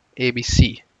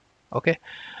ABC. Okay,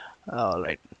 all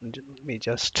right, let me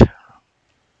just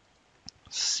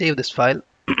save this file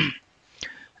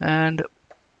and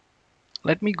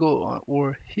let me go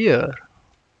over here.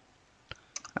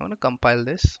 I'm going to compile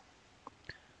this.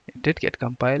 It did get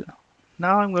compiled.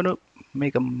 Now I'm going to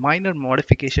make a minor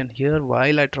modification here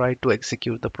while I try to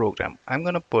execute the program. I'm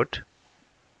going to put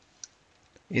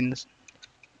in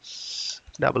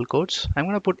double quotes, I'm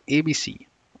going to put ABC.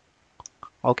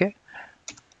 Okay,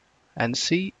 and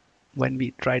see, when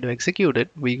we try to execute it,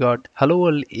 we got hello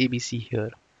world ABC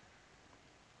here.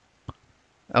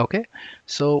 Okay,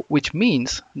 so which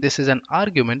means this is an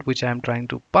argument which I'm trying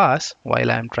to pass while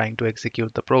I'm trying to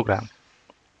execute the program.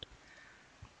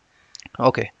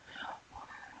 Okay,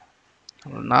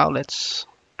 now let's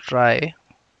try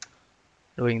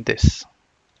doing this,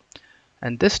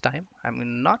 and this time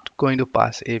I'm not going to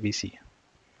pass ABC.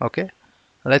 Okay,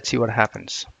 let's see what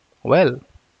happens. Well,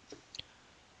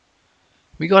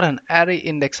 we got an array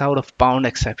index out of bound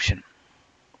exception.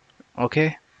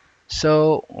 Okay,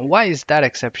 so why is that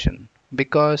exception?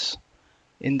 Because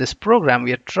in this program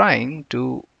we are trying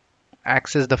to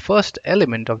access the first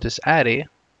element of this array,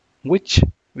 which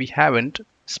we haven't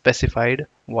specified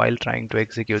while trying to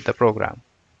execute the program.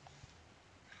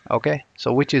 Okay,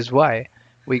 so which is why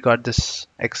we got this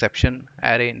exception,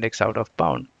 array index out of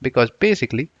bound, because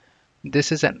basically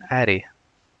this is an array.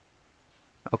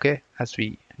 Okay, as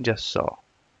we just saw.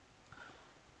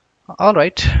 All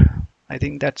right, I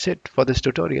think that's it for this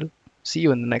tutorial. See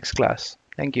you in the next class.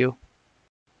 Thank you.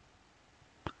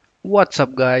 What's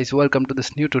up guys, welcome to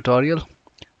this new tutorial.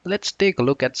 Let's take a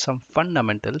look at some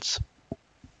fundamentals.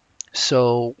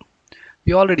 So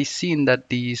we already seen that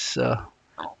these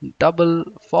double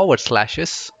forward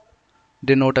slashes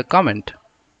denote a comment.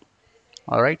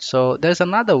 All right, so there's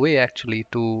another way actually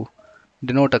to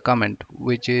denote a comment,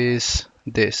 which is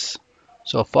this.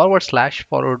 So forward slash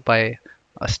followed by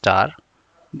a star,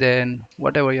 then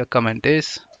whatever your comment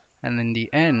is, and in the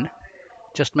end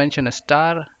just mention a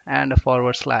star and a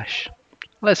forward slash.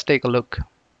 Let's take a look.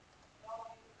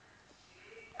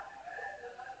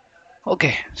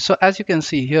 Okay, so as you can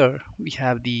see here, we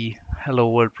have the hello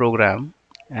world program,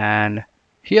 and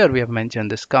here we have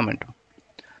mentioned this comment.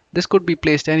 This could be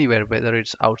placed anywhere, whether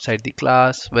it's outside the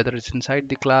class, whether it's inside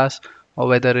the class, or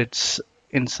whether it's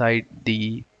inside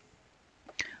the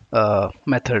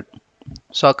method.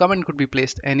 So a comment could be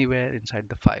placed anywhere inside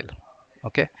the file.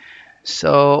 Okay,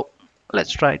 so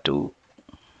let's try to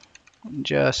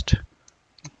just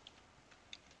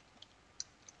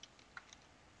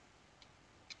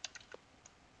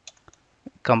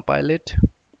compile it.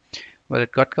 Well,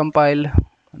 it got compiled.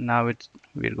 Now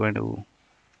we're going to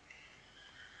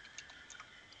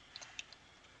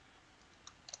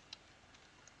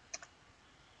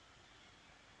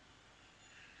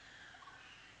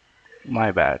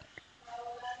my bad.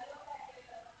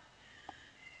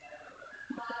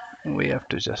 We have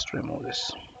to just remove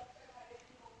this.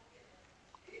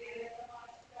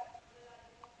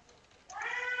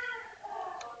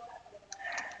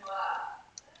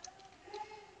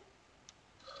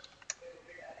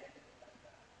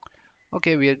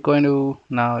 Okay, we are going to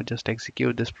now just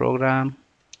execute this program,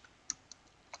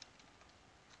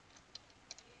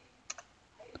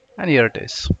 and here it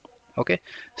is. Okay,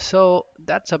 so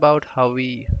that's about how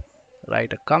we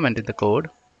write a comment in the code.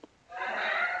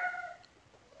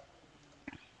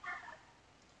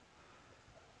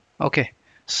 Okay,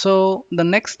 so the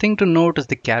next thing to note is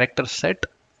the character set,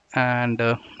 and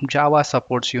Java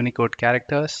supports Unicode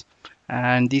characters,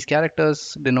 and these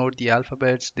characters denote the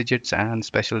alphabets, digits, and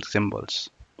special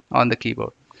symbols on the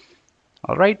keyboard.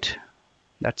 All right,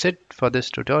 that's it for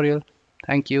this tutorial.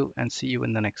 Thank you and see you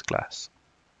in the next class.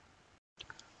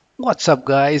 What's up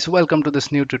guys, welcome to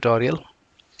this new tutorial.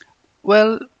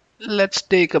 Well, let's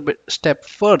take a step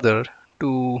further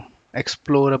to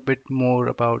explore a bit more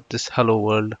about this hello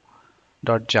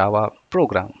world.java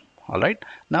program. All right,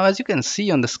 now as you can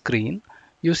see on the screen,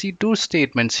 you see two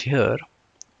statements here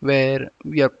where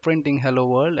we are printing hello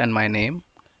world and my name,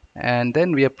 and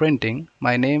then we are printing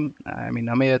my name. I mean,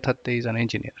 Ameya Thatte is an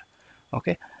engineer.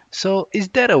 Okay, so is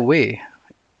there a way,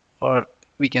 or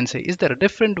we can say, is there a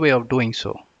different way of doing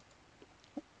so?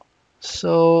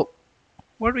 So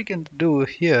what we can do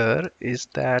here is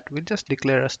that we'll just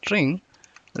declare a string.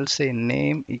 We'll say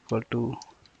name equal to,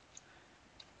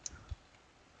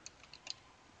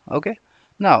 okay,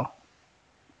 now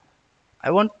I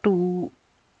want to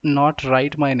not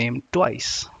write my name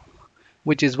twice,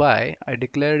 which is why I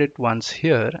declared it once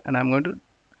here, and I'm going to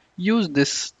use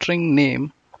this string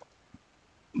name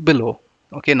below.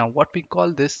 Okay, now what we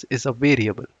call this is a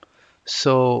variable.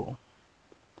 So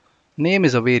name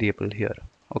is a variable here.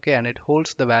 Okay, and it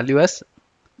holds the value as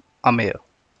Amir.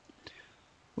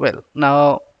 Well,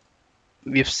 now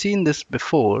we've seen this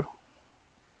before.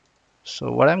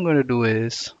 So what I'm going to do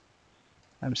is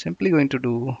I'm simply going to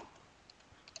do,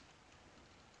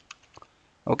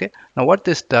 okay, now what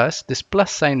this does, this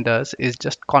plus sign does is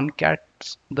just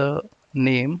concatenates the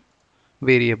name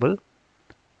variable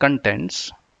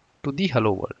contents to the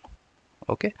hello world.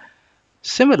 Okay,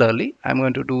 similarly I'm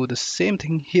going to do the same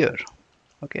thing here.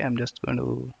 Okay, I'm just going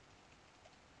to,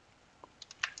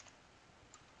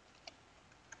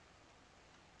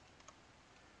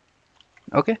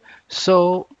 okay,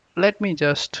 so let me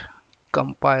just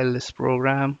compile this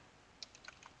program,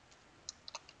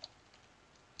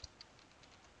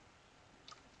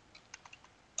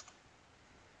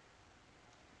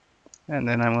 and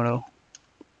then I'm going to,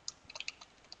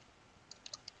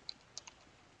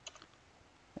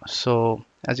 so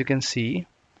as you can see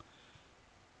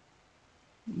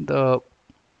the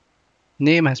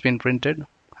name has been printed,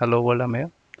 hello world Amir,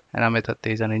 and Amit Atte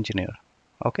is an engineer.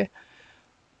 Okay,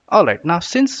 all right, now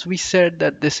since we said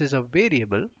that this is a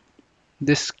variable,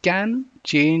 this can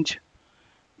change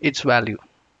its value.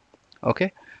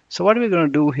 Okay, so what we're going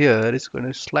to do here is going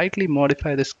to slightly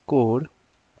modify this code,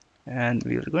 and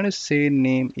we're going to say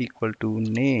name equal to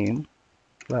name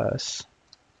plus,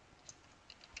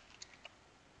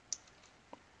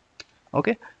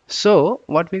 okay, so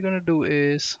what we're going to do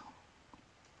is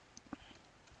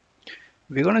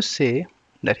we're going to say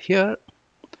that here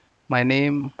my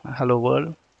name hello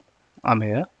world I'm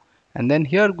here, and then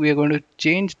here we are going to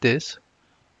change this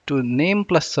to name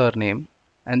plus surname,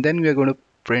 and then we are going to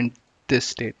print this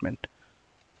statement.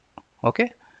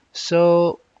 Okay,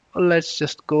 so let's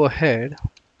just go ahead.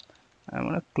 I'm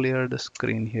going to clear the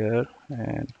screen here,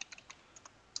 and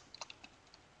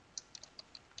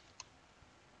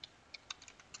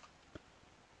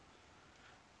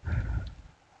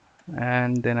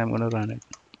then I'm going to run it.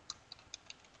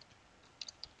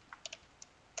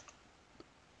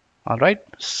 All right,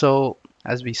 so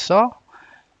as we saw,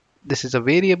 this is a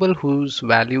variable whose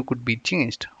value could be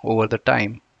changed over the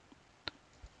time.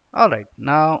 All right,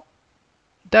 now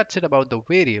that's it about the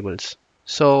variables.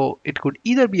 So it could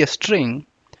either be a string,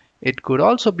 it could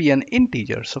also be an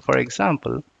integer. So for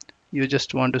example, you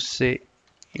just want to say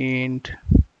int,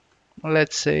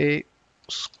 let's say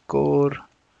score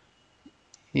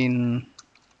in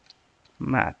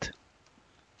math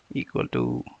equal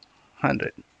to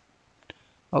 100.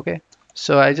 Okay,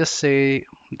 so I just say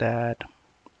that,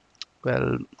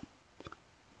 well,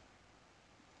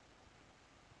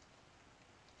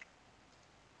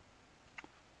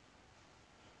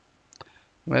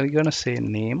 we're gonna say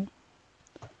name,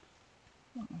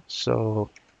 so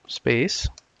space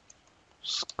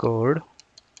scored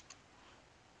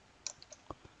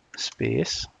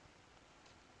space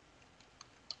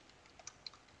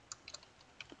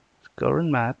score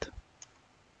in math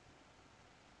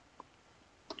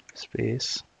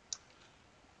space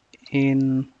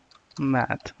in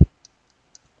math.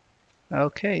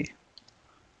 Okay,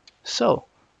 so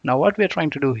now what we are trying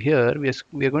to do here, we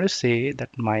are going to say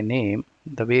that my name,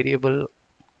 the variable,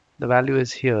 the value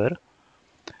is here,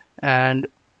 and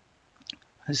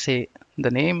say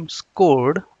the name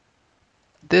scored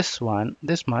this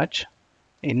much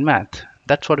in math.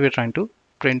 That's what we're trying to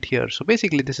print here. So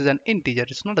basically this is an integer,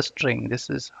 it's not a string. This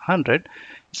is 100,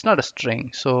 it's not a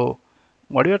string. So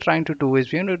what we are trying to do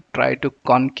is we're going to try to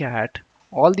concat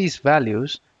all these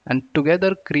values and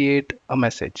together create a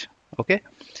message. Okay,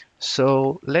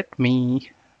 so let me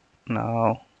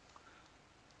now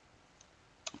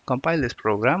compile this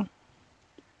program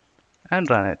and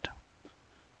run it,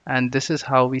 and this is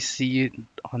how we see it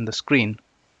on the screen.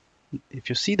 If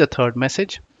you see the third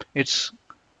message, it's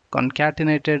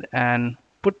concatenated and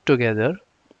put together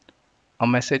a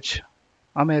message,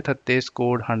 Amit Hatte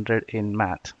scored 100 in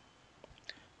math.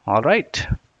 All right,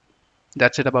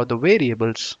 that's it about the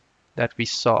variables that we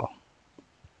saw.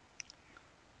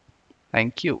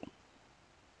 Thank you.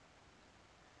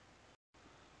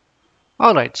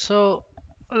 All right, so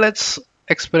let's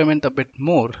experiment a bit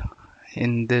more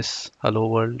in this hello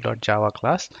world.java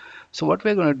class. So what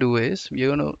we're going to do is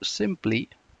we're going to simply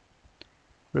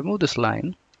remove this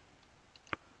line,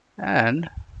 and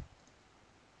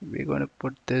we're going to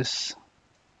put this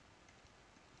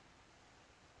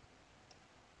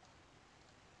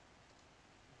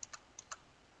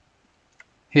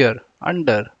here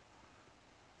under.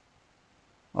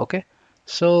 Okay,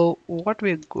 so what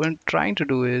we're trying to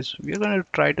do is we're going to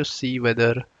try to see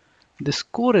whether the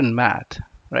score in math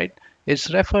right?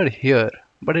 It's referred here,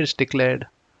 but it's declared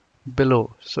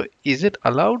below. So is it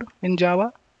allowed in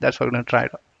Java? That's what we're going to try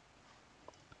it out.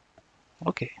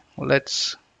 Okay,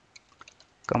 let's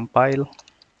compile.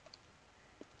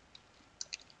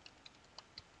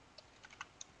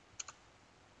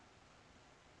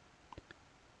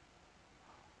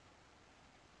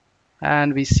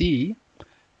 And we see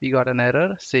we got an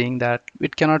error saying that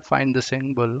it cannot find the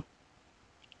symbol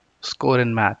score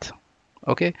in math.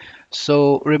 Okay,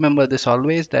 so remember this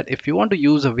always, that if you want to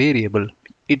use a variable,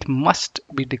 it must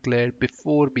be declared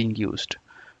before being used.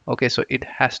 Okay, so it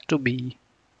has to be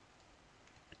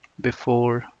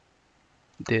before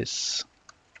this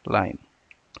line.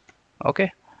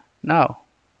 Okay, now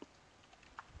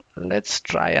let's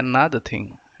try another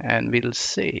thing, and we'll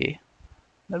say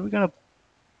that we're gonna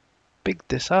pick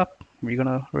this up, we're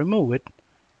gonna remove it,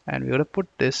 and we're gonna put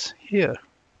this here.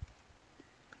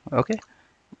 Okay,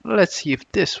 let's see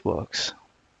if this works.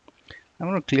 I'm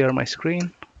gonna clear my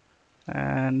screen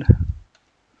and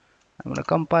I'm gonna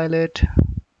compile it.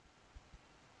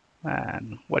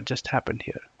 And what just happened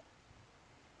here?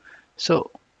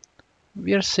 So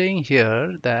we are saying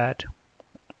here that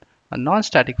a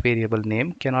non-static variable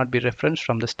name cannot be referenced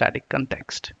from the static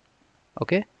context.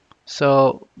 Okay,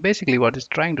 so basically what it's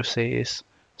trying to say is,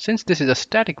 since this is a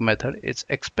static method, it's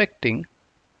expecting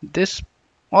this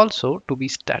also to be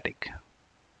static.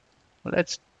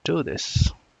 Let's do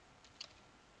this.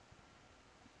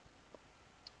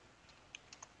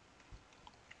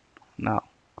 Now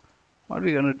what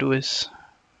we're going to do is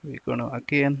we're going to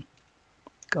again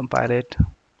compile it.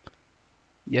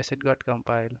 Yes, it got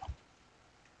compiled,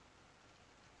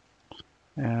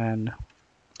 and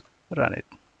run it.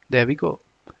 There we go.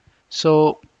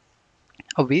 So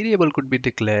a variable could be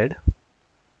declared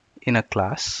in a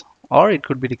class, or it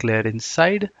could be declared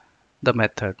inside the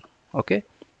method. Okay,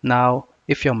 now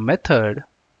if your method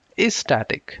is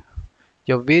static,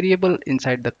 your variable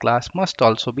inside the class must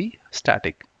also be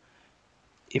static.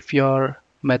 If your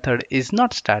method is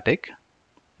not static,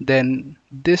 then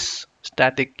this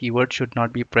static keyword should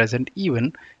not be present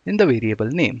even in the variable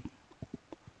name.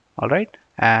 All right,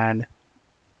 and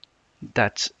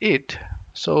that's it.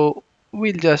 So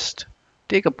we'll just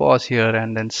take a pause here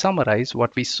and then summarize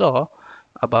what we saw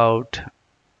about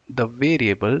the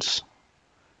variables.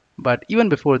 But even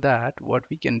before that, uh,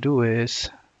 we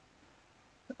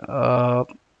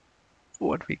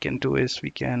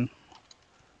can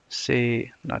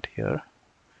say, not here,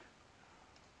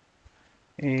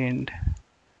 int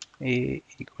a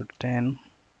equal to 10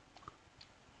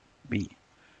 b.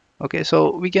 Okay,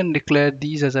 so we can declare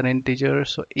these as an integer.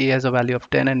 So a has a value of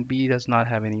 10 and b does not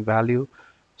have any value.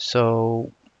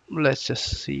 So let's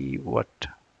just see what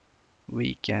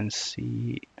we can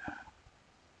see.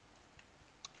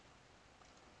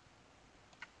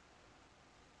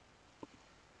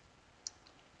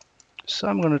 So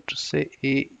I'm going to say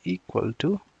a equal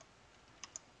to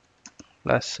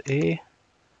plus a,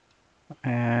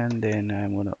 and then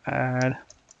I'm going to add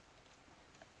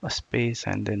a space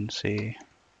and then say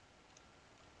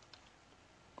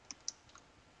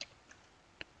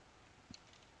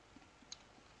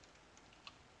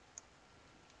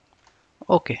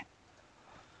okay.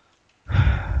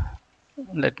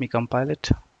 Let me compile it,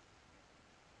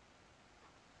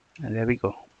 and there we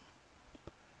go.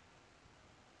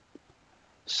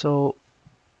 So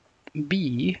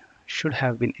b should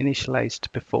have been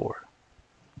initialized before.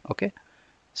 Okay,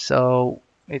 so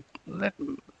let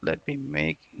me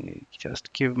make,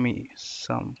 just give me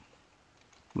some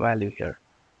value here.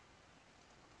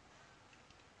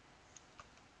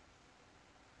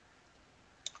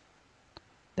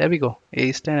 There we go. A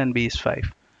is 10 and b is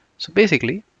 5. So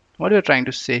basically what we're trying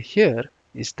to say here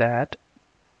is that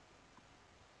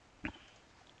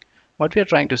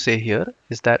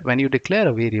when you declare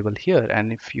a variable here,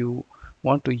 and if you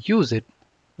want to use it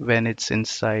when it's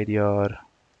inside your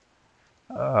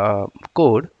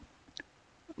code,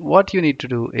 what you need to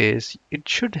do is it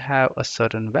should have a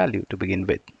certain value to begin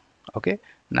with. Okay,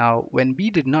 now when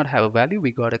b did not have a value,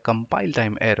 we got a compile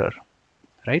time error,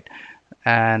 right?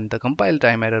 And the compile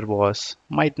time error was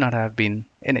might not have been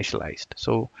initialized,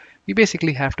 so we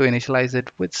basically have to initialize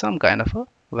it with some kind of a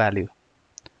value.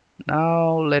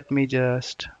 Now let me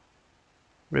just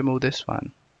remove this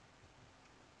one.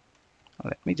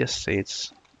 Let me just say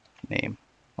its name.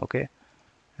 Okay,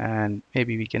 and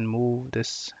maybe we can move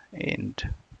this int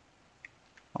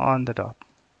on the top.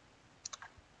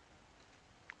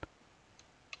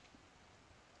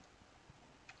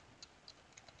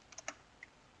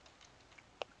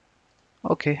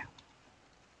 Okay,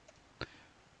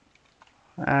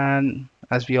 and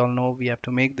as we all know, we have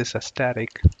to make this a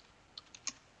static.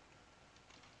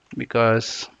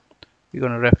 because we're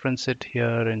going to reference it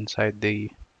here inside the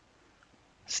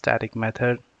static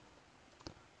method.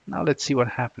 Now let's see what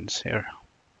happens here.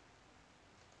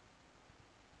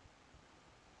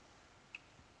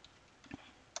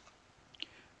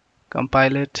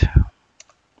 Compile it,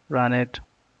 run it,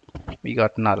 we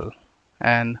got null,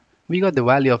 and we got the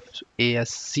value of a as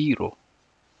 0.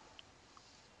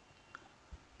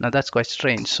 Now that's quite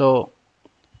strange, so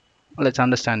let's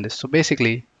understand this. So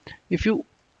basically, if you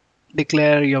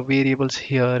declare your variables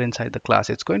here inside the class,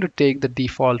 it's going to take the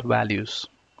default values.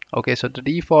 Okay, so the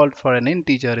default for an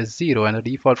integer is 0 and the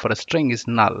default for a string is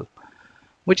null,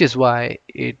 which is why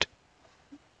it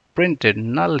printed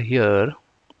null here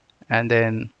and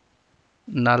then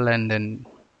null and then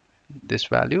this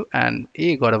value, and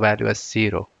a got a value as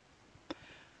 0.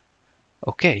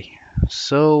 Okay,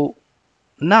 so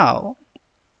now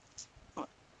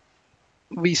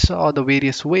we saw the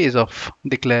various ways of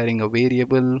declaring a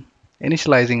variable,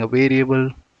 initializing a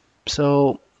variable.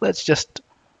 So let's just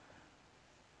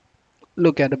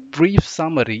look at a brief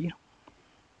summary.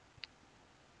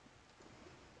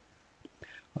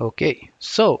 Okay,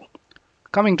 so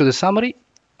coming to the summary,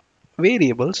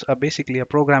 variables are basically a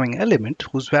programming element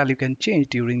whose value can change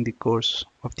during the course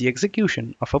of the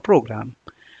execution of a program,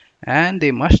 and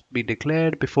they must be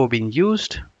declared before being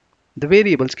used. The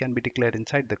variables can be declared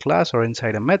inside the class or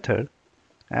inside a method,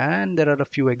 and there are a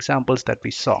few examples that we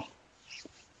saw.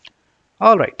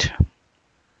 All right,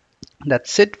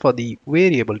 that's it for the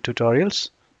variable tutorials.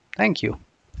 Thank you.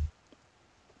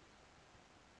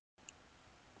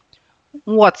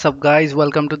 What's up guys,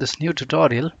 welcome to this new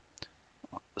tutorial.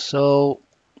 So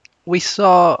we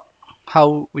saw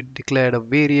how we declared a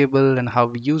variable and how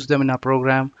we use them in our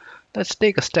program. Let's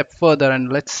take a step further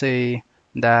and let's say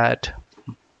that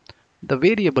the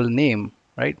variable name,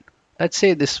 right? Let's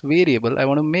say this variable, I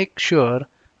want to make sure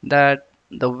that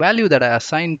the value that I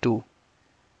assign to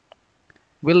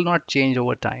will not change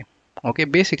over time. Okay,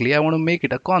 basically I want to make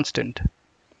it a constant.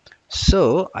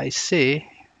 So I say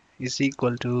is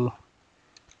equal to,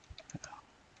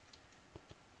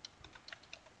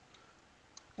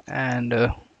 and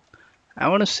I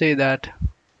want to say that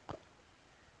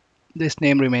this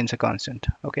name remains a constant.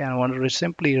 Okay, I want to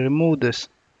simply remove this,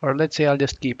 or let's say I'll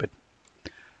just keep it.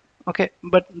 Okay,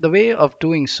 but the way of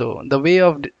doing so, the way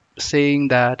of saying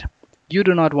that you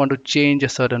do not want to change a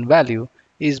certain value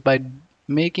is by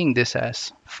making this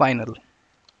as final.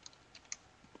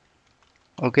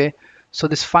 Okay, so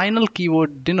this final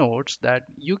keyword denotes that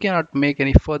you cannot make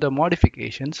any further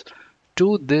modifications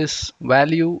to this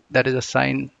value that is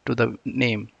assigned to the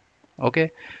name.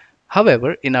 Okay,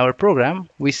 however, in our program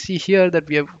we see here that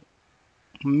we have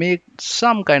made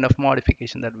some kind of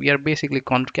modification, that we are basically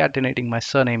concatenating my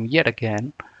surname yet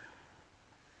again,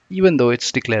 even though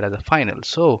it's declared as a final.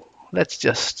 So let's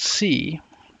just see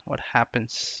what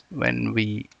happens when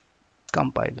we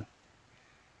compile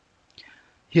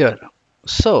here.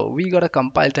 So we got a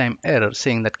compile time error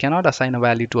saying that cannot assign a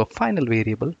value to a final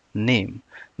variable name.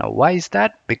 Now why is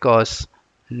that? Because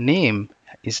name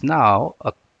is now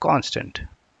a constant.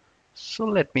 So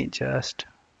let me just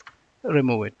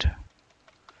remove it.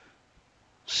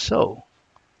 So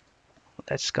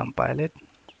let's compile it.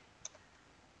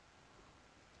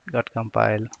 Got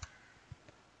compile,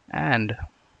 and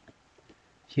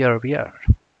here we are.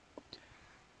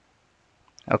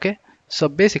 Okay, so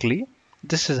basically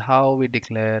this is how we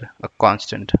declare a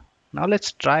constant. Now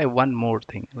let's try one more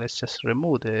thing. Let's just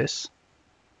remove this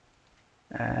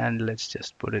and let's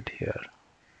just put it here.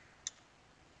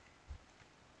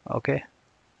 Okay,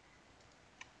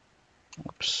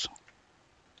 oops,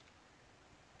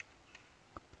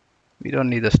 we don't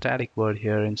need the static word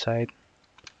here inside.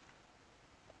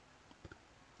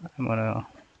 I'm gonna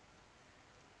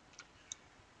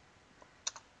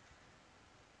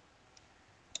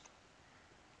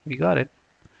we got it.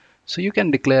 So you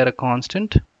can declare a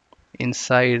constant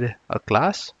inside a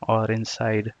class or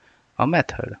inside a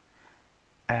method,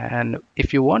 and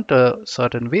if you want a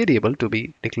certain variable to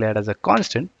be declared as a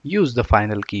constant, use the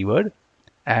final keyword.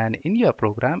 And in your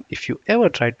program, if you ever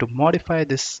try to modify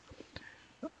this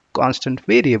constant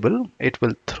variable, it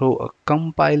will throw a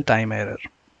compile time error.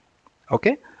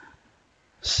 Okay,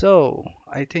 so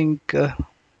I think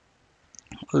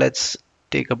let's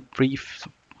take a brief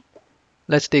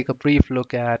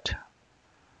look at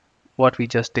what we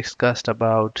just discussed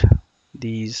about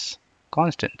these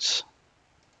constants.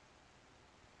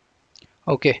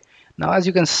 Okay, now as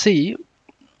you can see,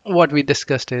 what we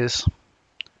discussed is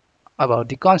about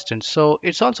the constants. So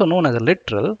it's also known as a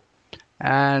literal,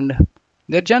 and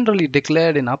they're generally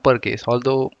declared in uppercase,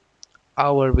 although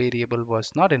our variable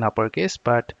was not in uppercase,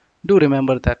 but Do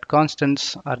remember that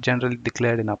constants are generally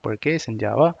declared in uppercase in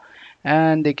Java,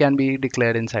 and they can be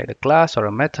declared inside a class or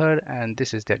a method, and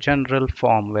this is their general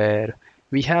form where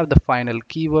we have the final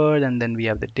keyword and then we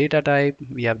have the data type,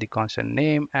 we have the constant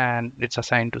name, and it's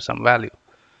assigned to some value.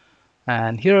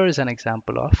 And here is an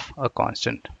example of a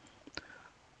constant.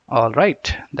 All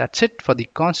right, that's it for the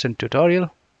constant tutorial.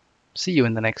 See you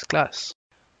in the next class.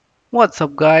 What's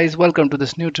up guys, welcome to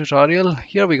this new tutorial.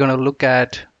 Here we're going to look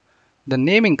at the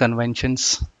naming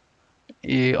conventions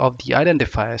of the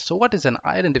identifier. So what is an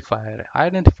identifier?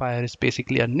 Identifier is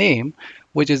basically a name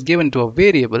which is given to a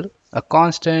variable, a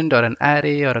constant or an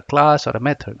array or a class or a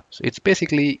method. So it's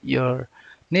basically your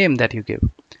name that you give.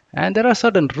 And there are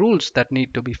certain rules that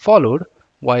need to be followed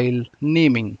while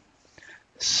naming.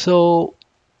 So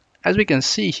as we can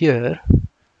see here,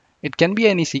 it can be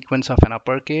any sequence of an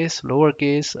uppercase,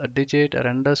 lowercase, a digit, an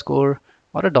underscore,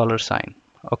 or a dollar sign.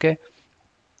 Okay,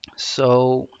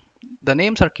 so the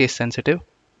names are case sensitive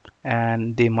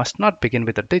and they must not begin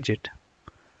with a digit,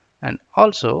 and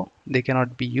also they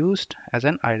cannot be used as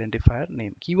an identifier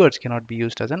name. Keywords cannot be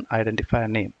used as an identifier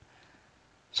name.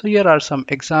 So here are some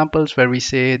examples where we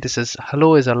say this is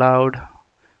hello is allowed,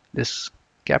 this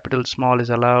capital small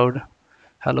is allowed,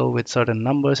 hello with certain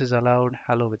numbers is allowed,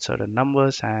 hello with certain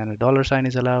numbers, and a dollar sign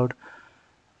is allowed.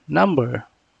 Number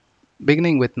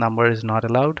beginning with number is not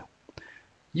allowed.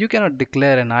 You cannot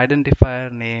declare an identifier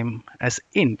name as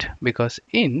int because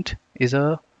int is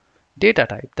a data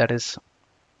type that is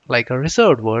like a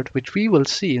reserved word, which we will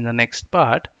see in the next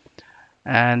part.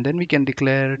 And then we can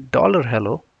declare dollar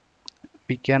hello.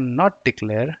 We cannot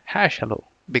declare hash hello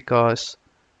because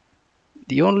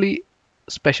the only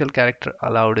special character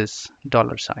allowed is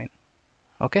dollar sign.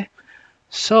 Okay,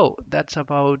 so that's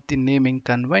about the naming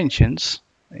conventions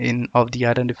in of the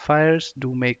identifiers.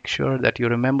 Do make sure that you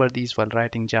remember these while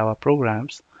writing Java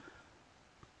programs.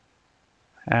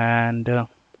 And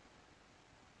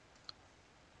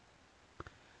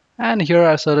and here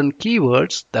are certain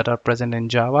keywords that are present in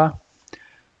Java.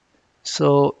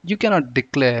 So you cannot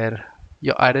declare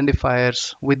your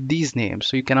identifiers with these names.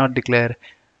 So you cannot declare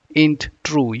int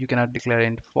true, you cannot declare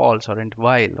int false or int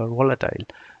while or volatile.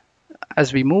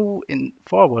 As we move in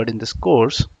forward in this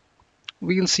course,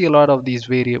 we'll see a lot of these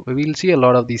we'll see a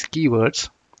lot of these keywords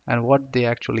and what they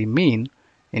actually mean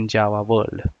in Java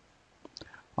world.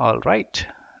 All right,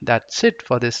 that's it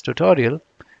for this tutorial.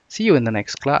 See you in the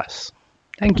next class.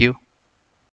 Thank you.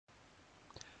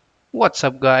 What's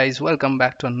up guys, welcome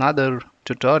back to another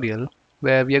tutorial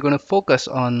where we are going to focus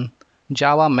on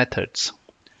Java methods.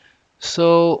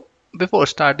 So before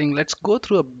starting, let's go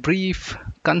through a brief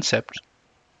concept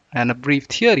and a brief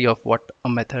theory of what a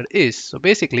method is. So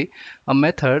basically, a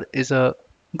method is a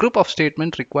group of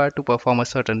statements required to perform a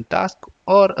certain task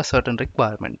or a certain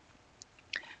requirement.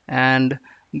 And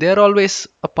they are always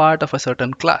a part of a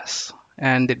certain class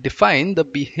and they define the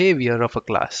behavior of a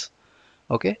class.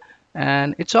 Okay,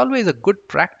 and it's always a good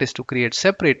practice to create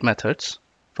separate methods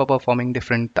for performing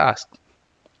different tasks.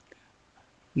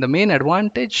 The main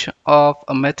advantage of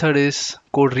a method is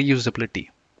code reusability,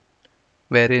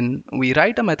 wherein we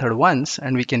write a method once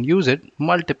and we can use it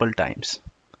multiple times.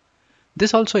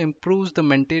 This also improves the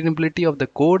maintainability of the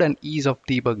code and ease of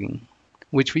debugging,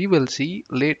 which we will see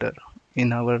later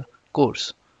in our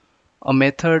course. A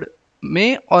method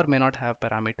may or may not have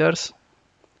parameters,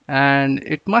 and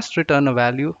it must return a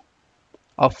value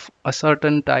of a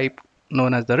certain type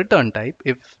known as the return type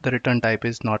if the return type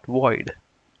is not void.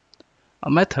 A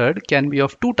method can be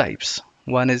of two types.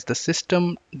 One is the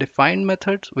system defined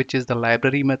method, which is the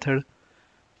library method.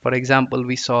 For example,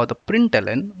 we saw the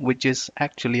println, which is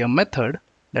actually a method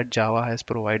that Java has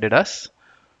provided us.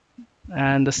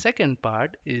 And the second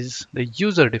part is the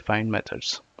user defined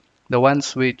methods, the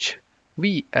ones which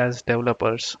we as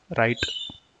developers write.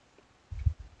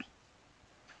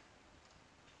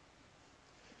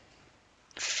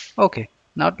 Okay,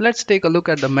 now let's take a look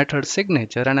at the method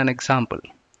signature and an example.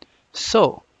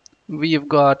 So we've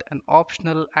got an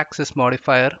optional access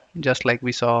modifier, just like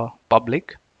we saw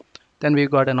public. Then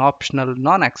we've got an optional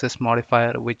non-access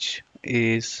modifier, which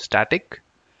is static.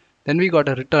 Then we got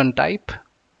a return type.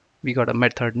 We got a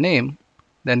method name.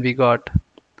 Then we got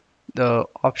the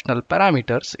optional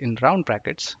parameters in round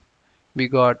brackets. We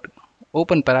got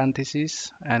open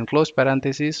parentheses and close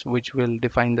parentheses, which will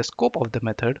define the scope of the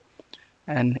method.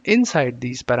 And inside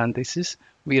these parentheses,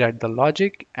 we write the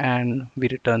logic and we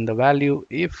return the value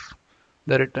if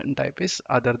the return type is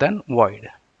other than void.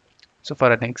 So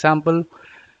for an example,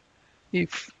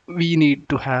 if we need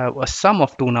to have a sum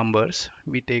of two numbers,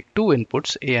 we take two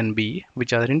inputs a and b,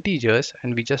 which are integers,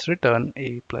 and we just return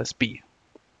a plus b.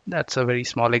 That's a very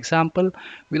small example.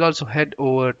 We'll also head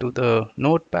over to the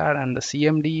notepad and the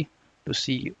CMD to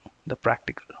see the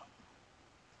practical.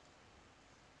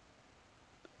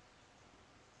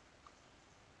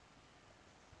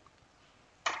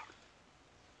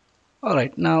 All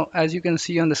right, now as you can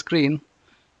see on the screen,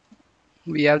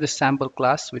 we have this sample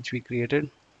class which we created.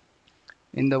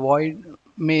 In the void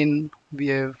main, we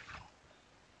have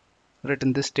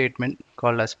written this statement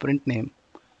called as print name,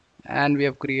 and we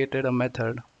have created a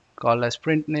method called as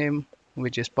print name,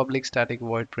 which is public static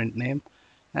void print name,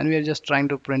 and we are just trying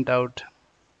to print out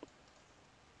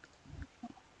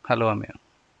hello Amir.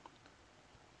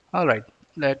 All right,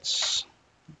 let's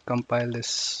compile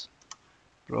this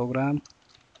program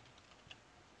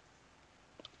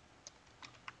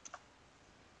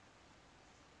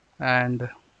and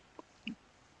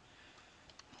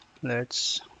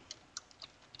let's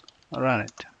run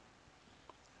it.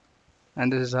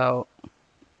 And this is how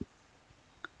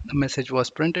the message was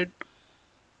printed.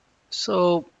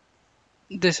 So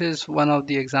this is one of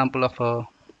the example of a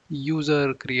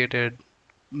user created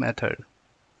method.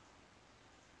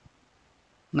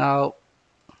 Now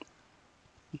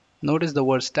notice the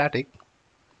word static.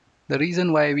 The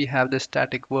reason why we have this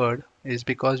static word is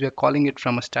because we are calling it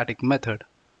from a static method.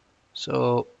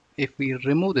 So if we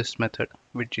remove this method,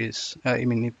 which is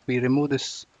if we remove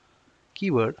this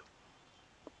keyword,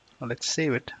 let's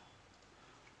save it,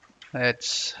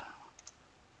 let's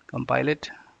compile it.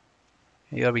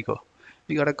 Here we go.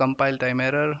 We got a compile time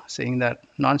error saying that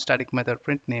non-static method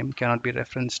print name cannot be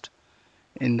referenced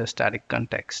in the static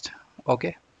context.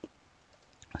 Okay,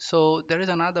 so there is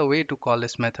another way to call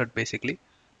this method basically,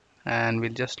 and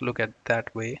we'll just look at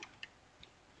that way.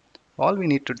 All we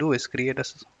need to do is create a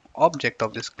object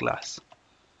of this class.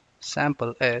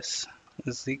 Sample s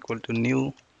is equal to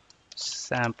new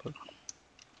sample.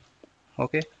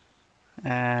 Okay,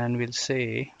 and we'll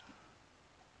say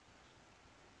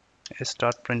s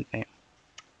dot print name.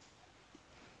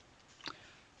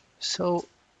 So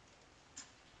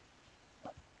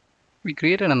we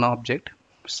created an object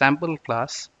sample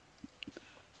class,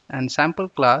 and sample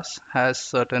class has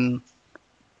certain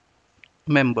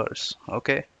members.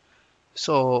 Okay,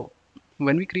 so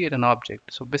when we create an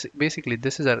object, so basically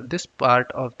this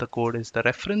part of the code is the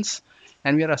reference,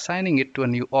 and we are assigning it to a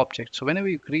new object. So whenever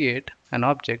you create an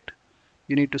object,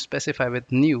 you need to specify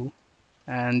with new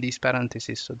and these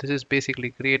parentheses. So this is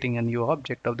basically creating a new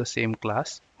object of the same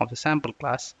class, of the sample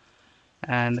class,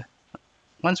 and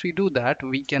once we do that,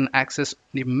 we can access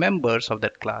the members of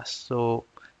that class. So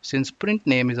since print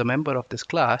name is a member of this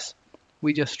class,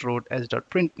 we just wrote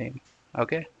s.print name.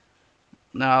 Okay,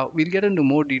 now we'll get into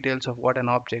more details of what an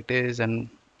object is and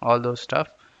all those stuff,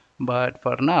 but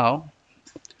for now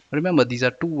remember these are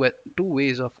two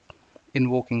ways of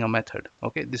invoking a method.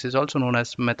 Okay, this is also known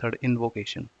as method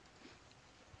invocation.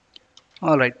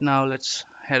 All right, now let's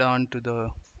head on to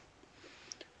the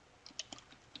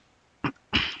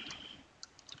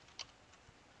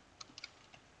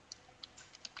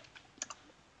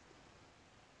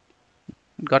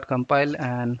got compiled,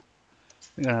 and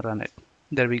we're gonna run it.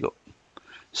 There we go.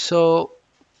 So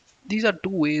these are two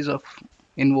ways of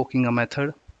invoking a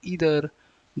method. Either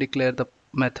declare the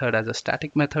method as a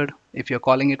static method if you're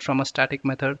calling it from a static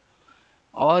method,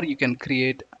 or you can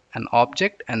create an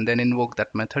object and then invoke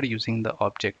that method using the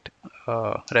object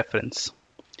reference.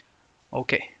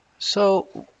 Okay, so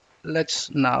let's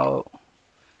now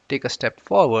take a step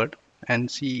forward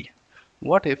and see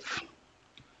what if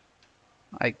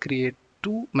I create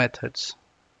two methods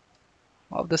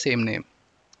of the same name.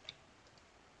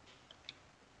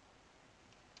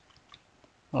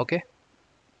 Okay,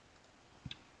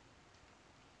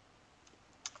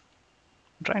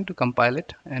 I'm trying to compile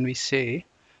it, and we say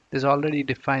this is already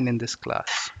defined in this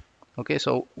class. Okay,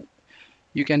 so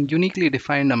you can uniquely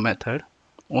define a method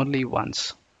only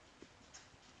once.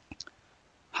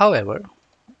 However,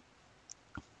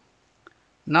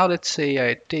 now let's say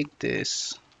I take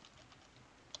this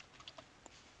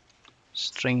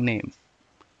string name,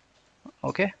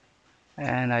 okay,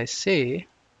 and I say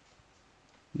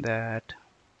that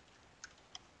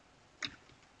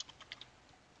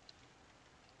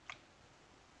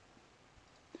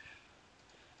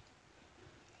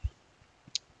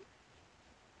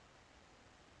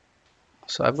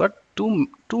so I've got two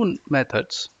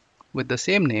methods with the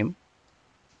same name.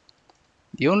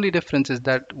 The only difference is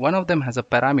that one of them has a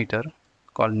parameter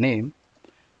called name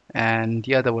and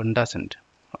the other one doesn't.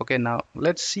 Okay, now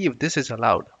let's see if this is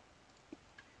allowed.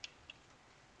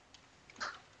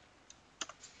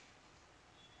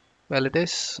 Well, it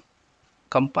is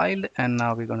compiled, and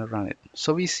now we're going to run it.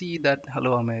 So we see that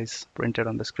hello Ame is printed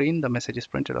on the screen, the message is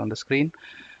printed on the screen.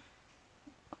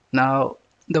 Now,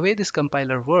 the way this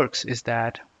compiler works is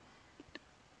that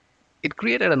it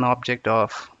created an object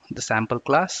of the sample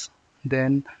class.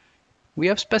 Then we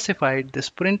have specified this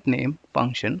print name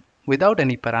function without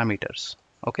any parameters.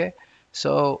 Okay,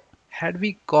 so had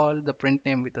we called the print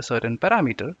name with a certain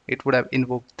parameter, it would have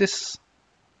invoked this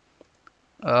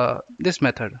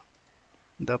method,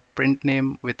 the print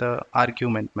name with a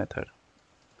argument method.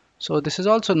 So this is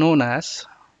also known as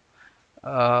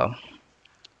uh,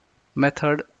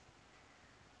 method.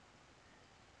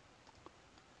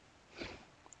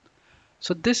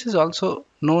 So this is also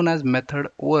known as method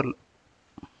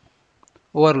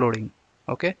overloading.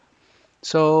 Okay,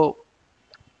 so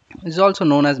it's also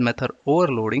known as method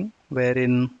overloading,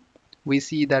 wherein we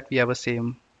see that we have a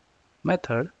same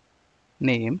method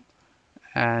name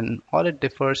and all it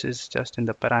differs is just in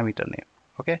the parameter name.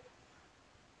 Okay,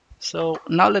 so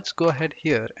now let's go ahead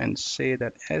here and say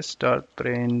that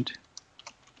s.print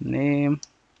name,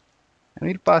 and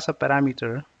we'll pass a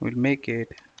parameter. We'll make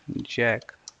it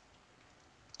jack.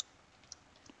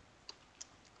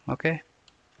 Okay,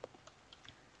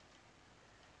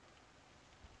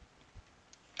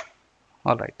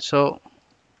 all right, so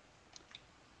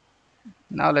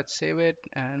now let's save it,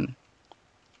 and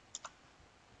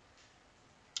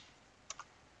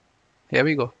here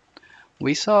we go.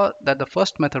 We saw that the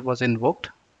first method was invoked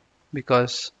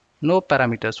because no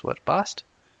parameters were passed,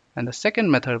 and the second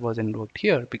method was invoked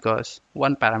here because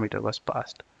one parameter was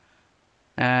passed.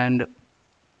 And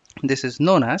this is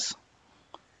known as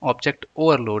object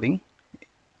overloading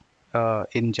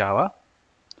in Java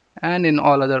and in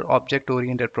all other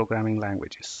object-oriented programming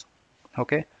languages.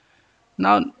 Okay,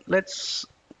 now let's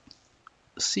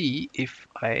see if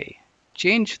I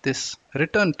change this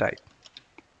return type.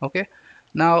 Okay,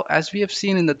 now as we have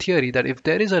seen in the theory that if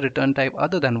there is a return type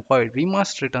other than void, we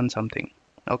must return something.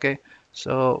 Okay,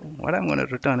 so what I'm going to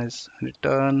return is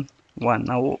return 1.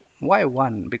 Now why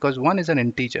 1? Because 1 is an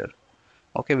integer.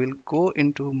 Okay, we'll go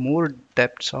into more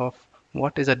depths of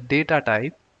what is a data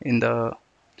type in the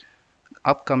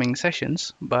upcoming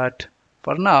sessions, but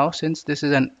for now, since this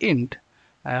is an int,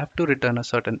 I have to return a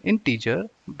certain integer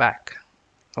back.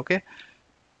 Okay,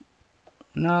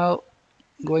 now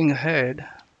going ahead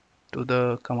to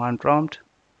the command prompt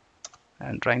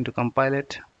and trying to compile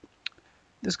it.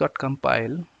 This got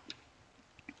compiled,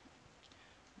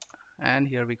 and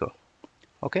here we go.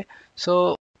 Okay,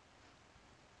 so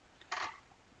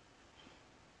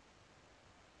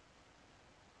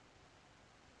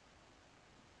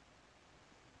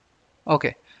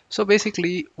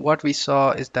basically what we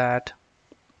saw is that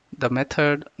the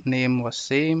method name was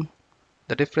same.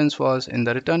 The difference was in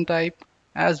the return type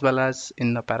as well as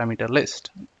in the parameter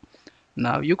list.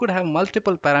 Now you could have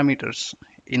multiple parameters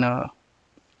in a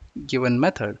given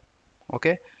method.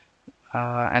 Okay,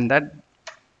 and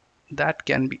that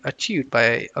can be achieved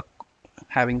by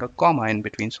having a comma in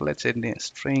between. So let's say the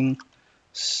string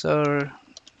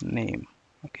surname.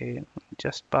 Okay,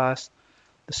 just pass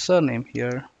the surname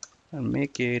here and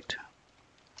make it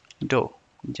Doe,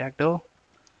 Jack Doe.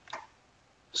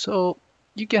 So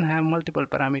you can have multiple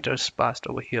parameters passed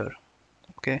over here.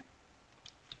 Okay,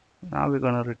 now we're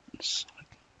gonna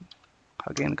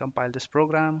again compile this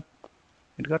program.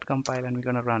 It got compiled and we're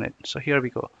gonna run it. So here we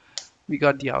go. We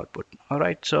got the output. All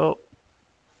right, so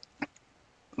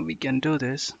we can do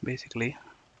this basically.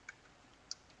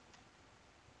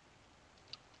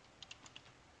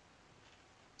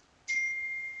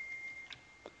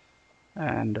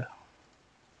 And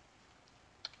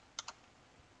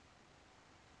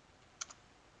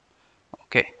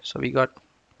okay, so we got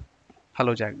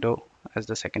hello Jack Doe as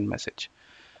the second message.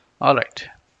 All right.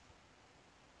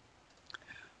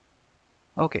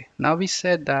 Okay, now we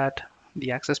said that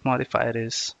the access modifier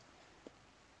is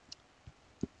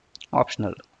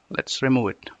optional. Let's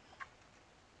remove it.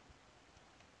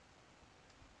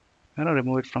 I'm gonna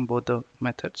remove it from both the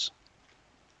methods.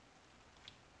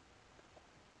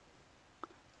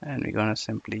 And we're gonna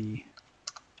simply,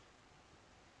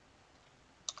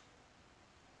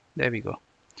 there we go.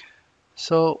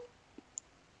 So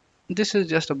this is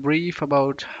just a brief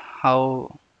about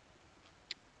how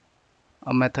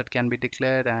a method can be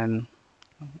declared and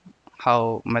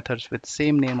how methods with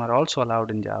same name are also allowed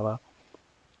in Java.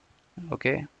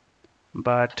 Okay,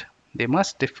 but they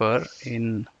must differ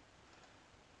in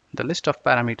the list of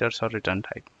parameters or return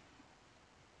type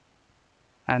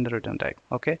and the return type.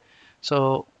 Okay,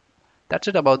 so that's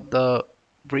it about the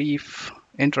brief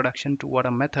introduction to what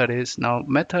a method is. Now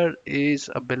method is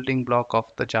a building block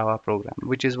of the Java program,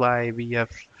 which is why we have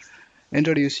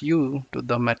introduced you to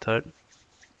the method,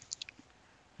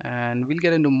 and we'll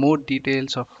get into more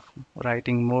details of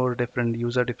writing more different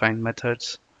user defined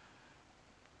methods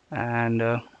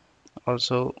and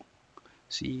also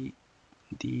see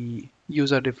the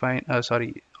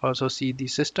also see the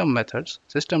system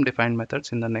defined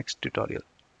methods in the next tutorial.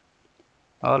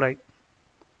 All right,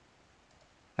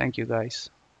 thank you guys.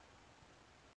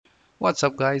 What's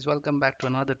up guys, welcome back to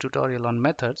another tutorial on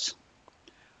methods.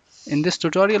 In this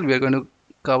tutorial we are going to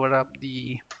cover up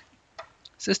the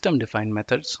system defined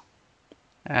methods,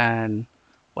 and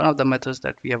one of the methods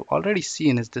that we have already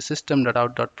seen is the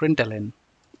system.out.println,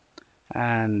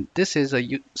 and this is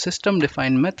a system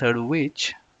defined method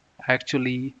which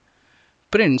actually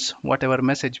prints whatever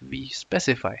message we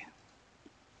specify.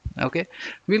 Okay,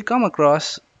 we'll come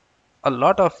across a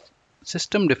lot of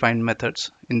system defined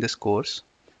methods in this course,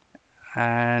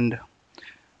 and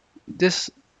this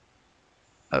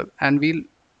and we'll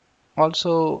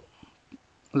also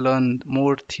learn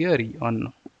more theory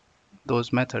on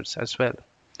those methods as well.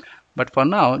 But for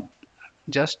now,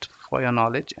 just for your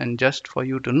knowledge and just for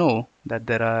you to know that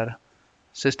there are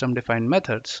system defined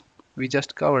methods, we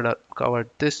just covered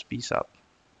this piece up.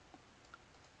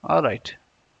 All right,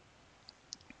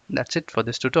 that's it for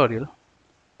this tutorial.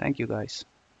 Thank you guys.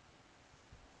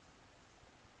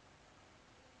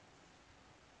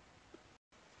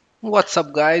 What's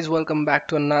up guys, welcome back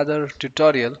to another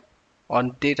tutorial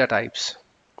on data types.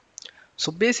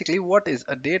 So basically, what is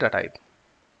a data type?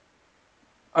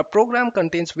 A program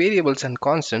contains variables and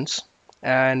constants,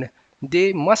 and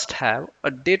they must have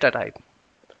a data type.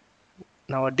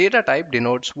 Now a data type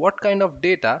denotes what kind of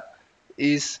data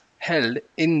is held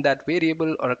in that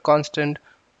variable or a constant,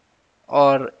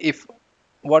 or if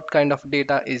what kind of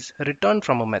data is returned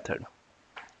from a method.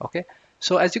 Okay,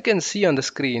 so as you can see on the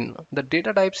screen, the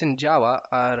data types in Java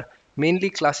are mainly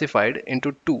classified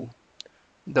into two.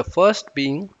 The first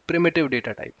being primitive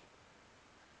data type,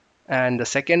 and the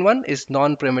second one is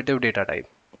non-primitive data type.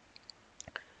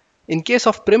 In case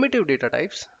of primitive data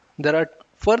types, there are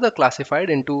further classified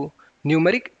into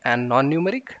numeric and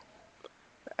non-numeric,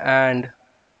 and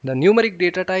the numeric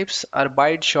data types are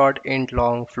byte, short, int,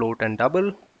 long, float, and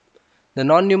double. The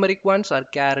non-numeric ones are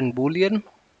char and boolean.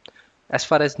 As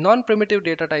far as non-primitive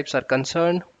data types are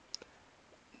concerned,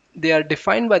 they are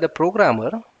defined by the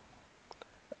programmer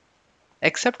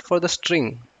except for the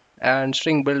string and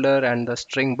string builder and the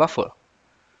string buffer.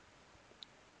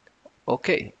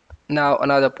 Okay, now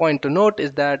another point to note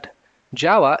is that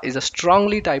Java is a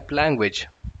strongly typed language.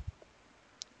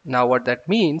 Now what that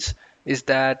means is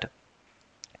that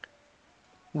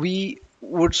we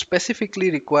would specifically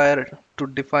require to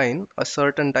define a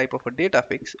certain type of a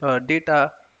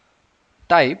data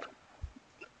type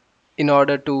in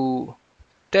order to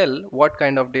tell what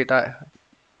kind of data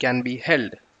can be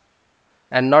held,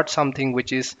 and not something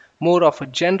which is more of a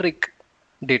generic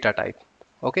data type.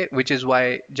 Okay, which is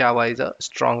why Java is a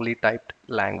strongly typed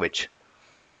language.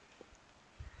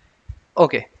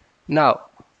 Okay, now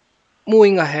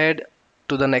moving ahead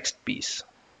to the next piece.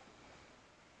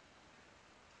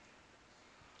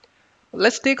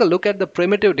 Let's take a look at the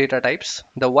primitive data types,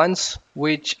 the ones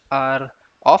which are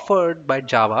offered by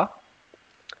Java.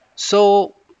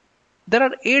 So there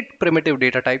are 8 primitive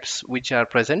data types which are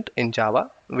present in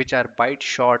Java, which are byte,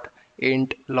 short,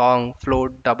 int, long,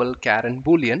 float, double, char, and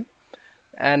boolean.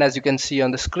 And as you can see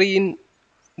on the screen,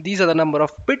 these are the number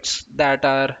of bits that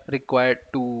are required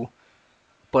to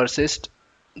persist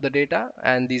the data,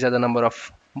 and these are the number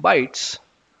of bytes,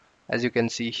 as you can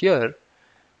see here.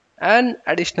 And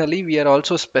additionally, we are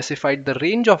also specified the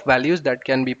range of values that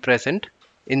can be present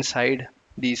inside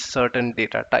these certain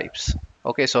data types.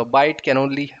 Okay, so byte can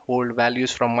only hold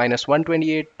values from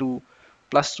 -128 to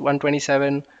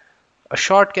 +127. A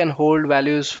short can hold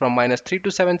values from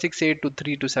 -32768 to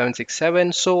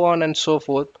 32767, so on and so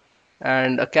forth.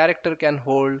 And a character can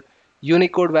hold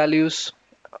Unicode values.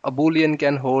 A Boolean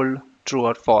can hold true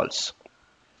or false.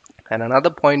 And another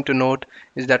point to note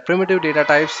is that primitive data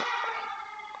types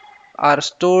are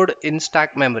stored in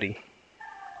stack memory.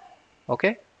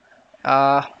 Okay.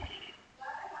 Uh,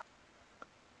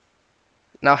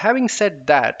 Now, having said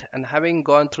that, and having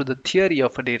gone through the theory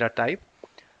of a data type,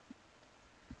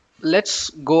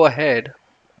 let's go ahead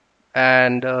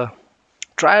and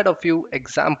try out a few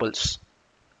examples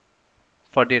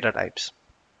for data types.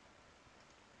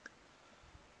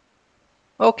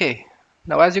 Okay.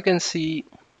 Now, as you can see,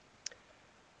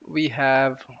 we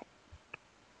have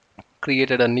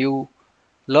created a new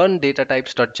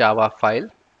learn-datatypes.java file.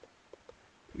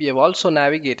 We have also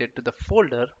navigated to the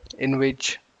folder in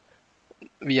which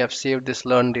we have saved this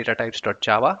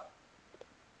learn-datatypes.java.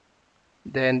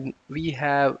 Then we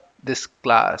have this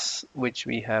class which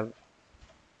we have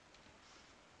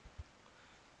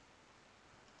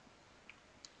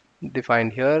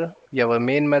defined here. We have a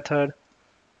main method,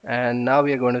 And now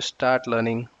we are going to start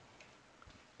learning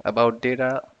about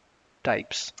data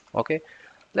types. Okay,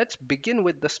 let's begin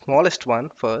with the smallest one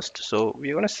first. So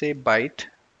we're going to say byte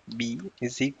b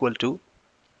is equal to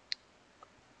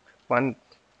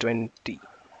 120.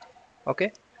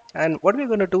 Okay, and what we're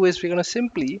going to do is we're going to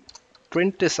simply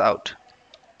print this out.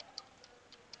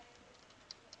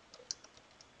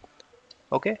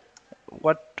 Okay,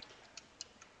 what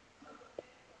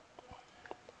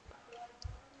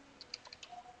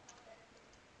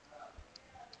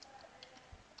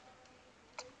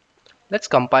let's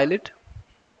compile it.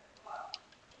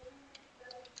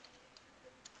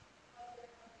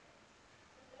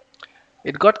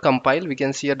 It got compiled. We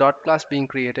can see a dot class being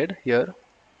created here.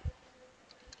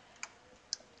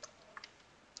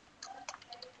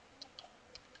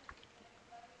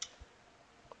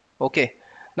 Okay,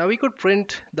 now we could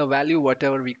print the value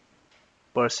whatever we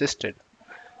persisted.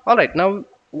 All right, now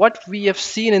what we have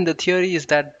seen in the theory is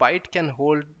that byte can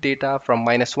hold data from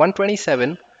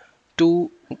 -127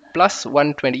 to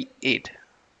 +128.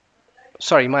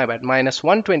 Sorry, my bad,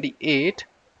 -128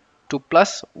 to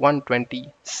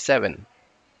 +127.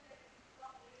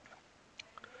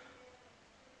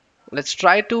 Let's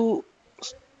try to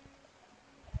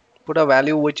put a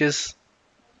value which is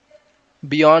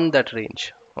beyond that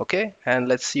range. Okay, and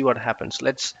let's see what happens.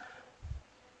 Let's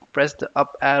press the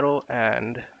up arrow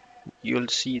and you'll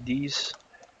see these.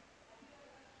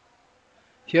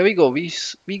 Here we go.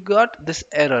 We got this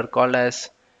error called as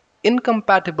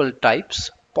incompatible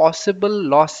types, possible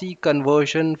lossy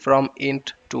conversion from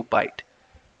int to byte.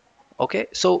 Okay,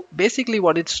 so basically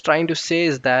what it's trying to say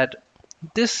is that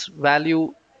this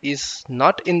value is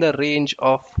not in the range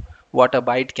of what a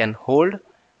byte can hold,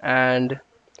 and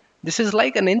this is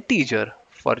like an integer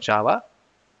for Java.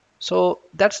 So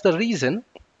that's the reason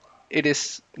it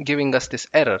is giving us this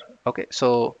error. Okay,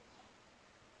 so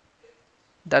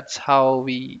that's how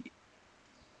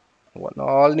what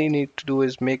all we need to do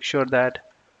is make sure that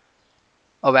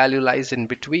a value lies in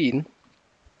between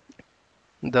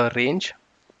the range.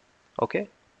 Okay,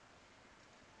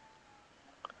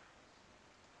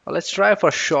 let's try for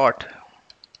short.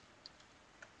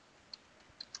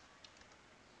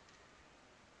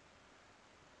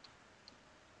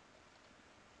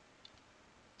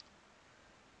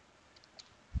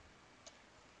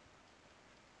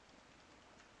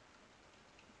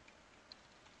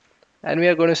 And we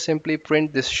are going to simply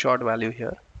print this short value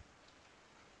here.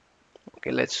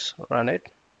 Okay, let's run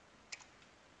it.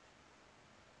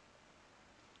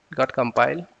 Got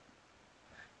compiled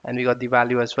and we got the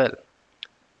value as well.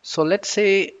 So let's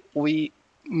say we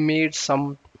made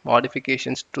some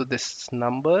modifications to this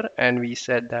number and we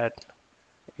said that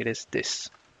it is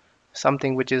this,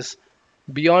 something which is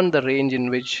beyond the range in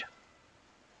which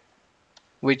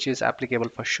is applicable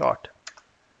for short.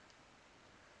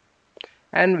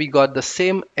 And we got the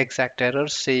same exact error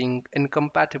saying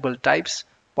incompatible types,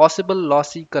 possible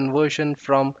lossy conversion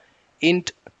from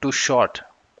int to short.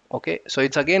 Okay, so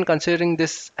it's again considering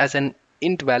this as an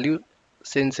int value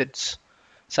since it's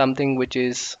something which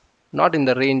is not in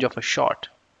the range of a short.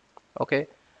 Okay,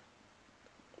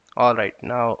 all right,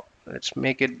 now let's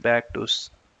make it back to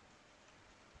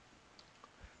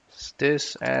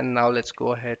this, and now let's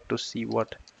go ahead to see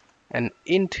what an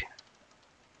int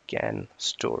can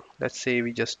store. Let's say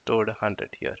we just stored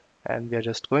 100 here and we are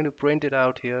just going to print it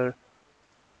out here.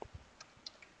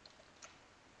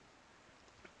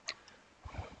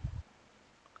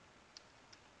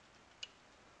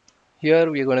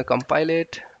 Here we are going to compile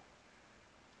it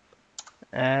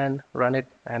and run it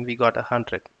and we got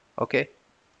 100. Okay,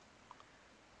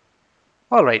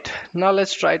 all right, now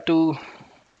let's try to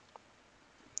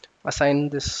assign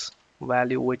this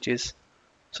value which is,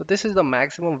 so this is the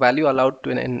maximum value allowed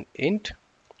to an int.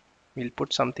 We'll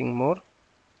put something more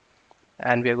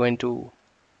and we are going to,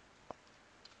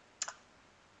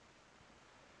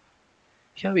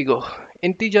 here we go,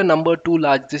 integer number too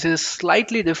large. This is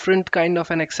slightly different kind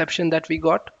of an exception that we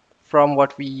got from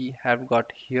what we have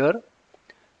got here,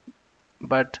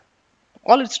 but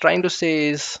all it's trying to say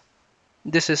is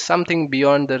this is something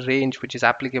beyond the range which is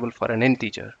applicable for an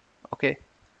integer. Okay,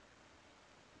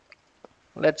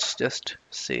 let's just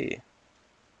say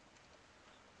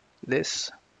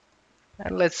this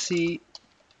and let's see.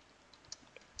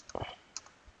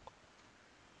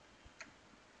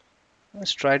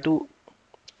 Let's try to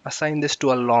assign this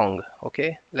to a long.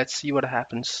 Okay, let's see what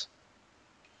happens.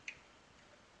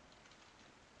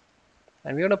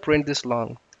 And we're going to print this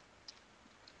long.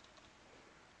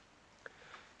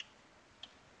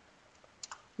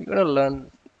 We're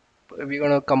going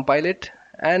to compile it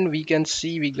and we can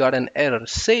see we got an error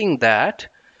saying that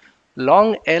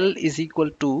long L is equal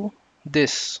to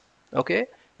this. Okay,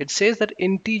 it says that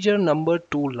integer number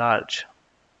too large.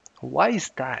 Why is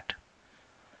that?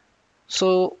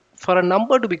 So for a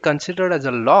number to be considered as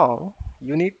a long,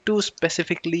 you need to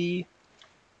specifically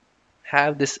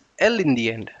have this L in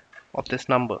the end of this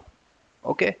number.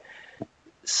 Okay,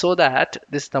 so that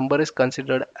this number is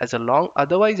considered as a long,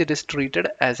 otherwise it is treated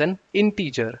as an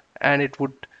integer and it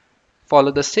would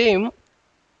follow the same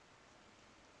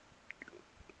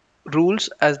rules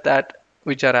as that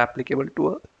which are applicable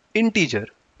to a integer.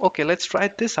 Okay, let's try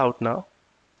this out now.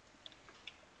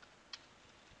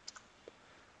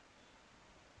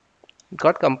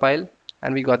 Got compiled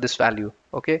and we got this value.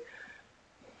 Okay,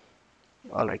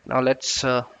 all right, now let's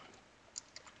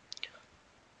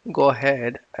go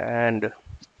ahead and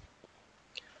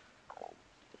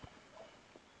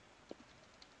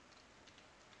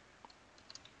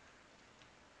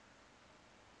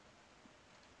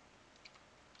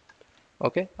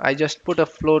okay, I just put a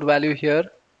float value here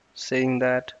saying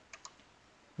that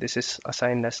this is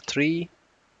assigned as 3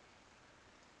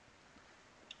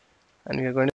 and we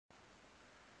are going to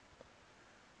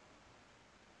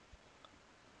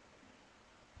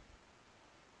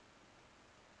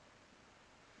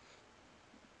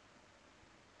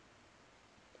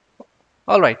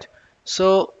all right,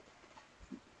 so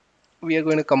we are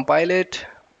going to compile it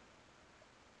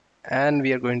and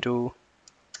we are going to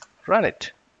run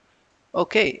it.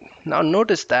 Okay, now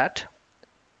notice that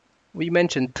we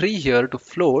mentioned 3 here to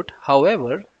float.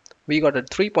 However, we got a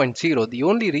 3.0. The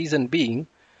only reason being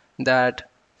that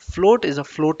float is a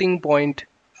floating point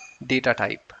data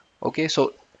type. Okay,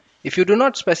 so if you do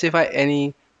not specify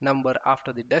any number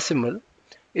after the decimal,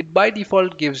 it by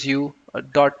default gives you a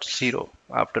dot zero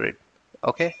after it.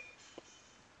 Okay,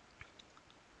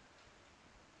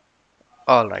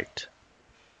 all right.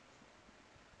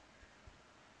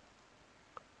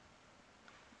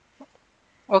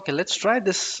 Okay, let's try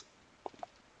this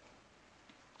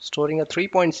storing a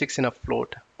 3.6 in a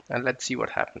float and let's see what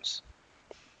happens.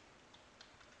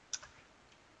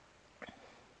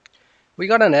 We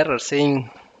got an error saying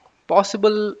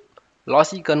possible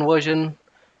lossy conversion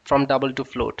from double to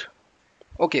float.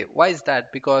 Okay, why is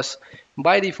that? Because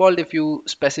by default, if you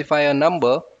specify a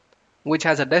number which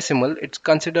has a decimal, it's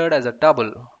considered as a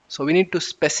double. So we need to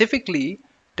specifically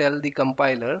tell the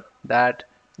compiler that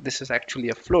this is actually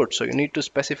a float. So you need to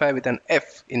specify with an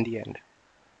F in the end.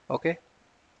 Okay,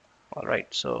 all right,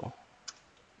 so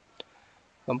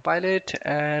compile it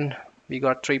and we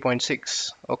got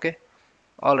 3.6. Okay,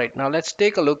 all right, now let's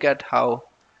take a look at how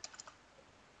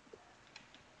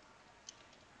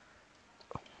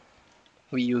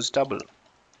we use double.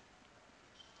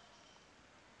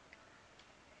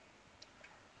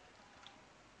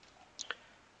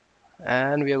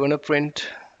 And we are going to print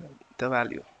the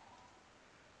value.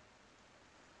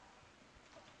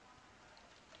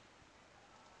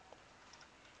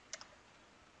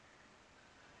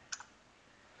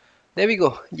 There we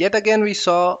go. Yet again we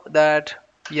saw that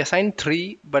we assigned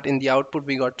 3 but in the output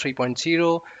we got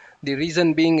 3.0. The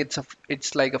reason being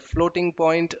it's like a floating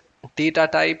point data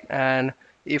type, and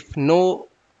if no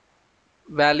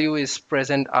value is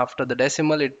present after the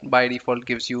decimal, it by default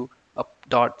gives you a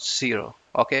dot zero.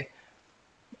 Okay,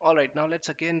 all right, now let's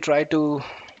again try to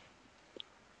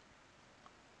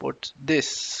put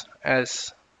this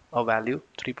as a value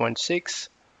 3.6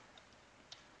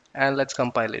 and let's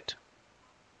compile it,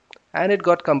 and it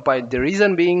got compiled. The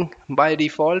reason being, by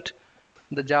default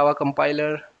the Java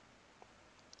compiler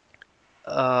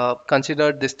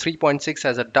considered this 3.6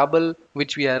 as a double,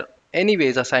 which we are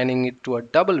anyways assigning it to a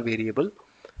double variable.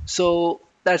 So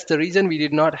that's the reason we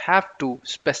did not have to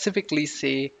specifically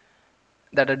say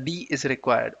that a D is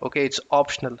required. Okay, it's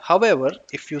optional. However,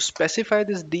 if you specify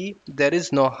this D, there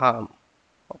is no harm.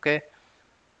 Okay,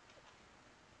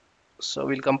 so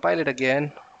we'll compile it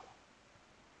again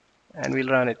and we'll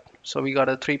run it. So we got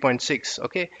a 3.6.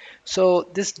 Okay, so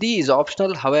this D is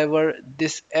optional. However,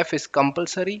 this F is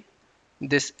compulsory.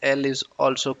 This L is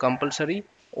also compulsory.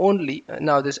 Only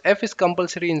now this F is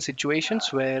compulsory in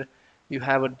situations where you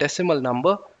have a decimal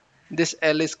number. This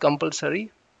L is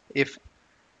compulsory if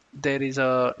there is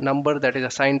a number that is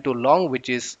assigned to long which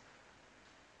is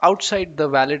outside the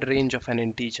valid range of an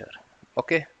integer.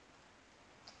 Okay,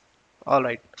 all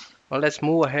right, now let's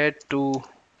move ahead to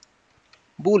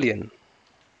Boolean.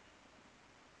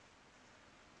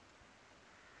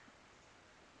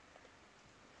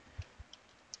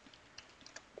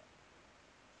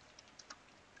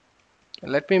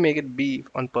 Let me make it B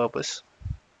on purpose.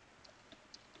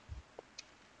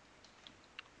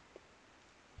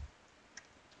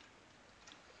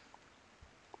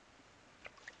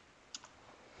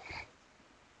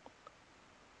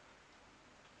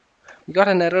 We got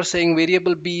an error saying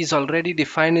variable b is already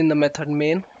defined in the method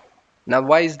main. Now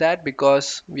why is that?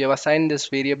 Because we have assigned this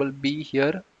variable b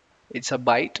here. It's a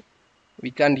byte. We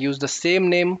can't use the same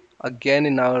name again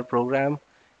in our program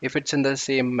if it's in the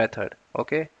same method.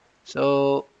 Okay,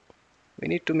 so we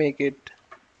need to make it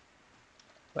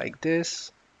like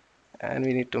this, and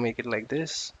we need to make it like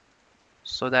this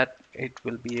so that it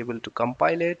will be able to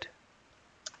compile it,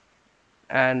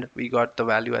 and we got the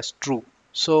value as true.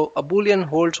 So a boolean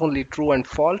holds only true and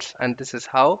false, and this is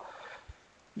how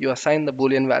you assign the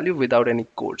boolean value without any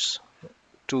codes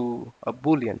to a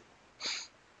boolean.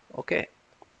 Okay,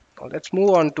 now let's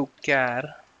move on to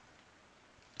char.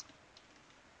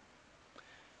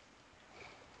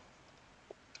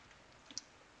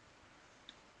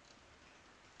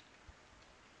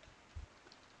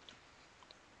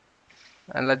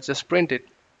 And let's just print it.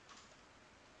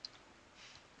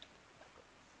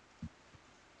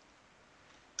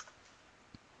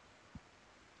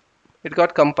 It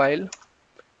got compiled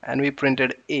and we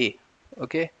printed a.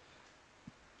 Okay,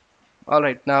 all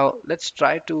right, now let's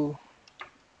try to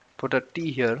put a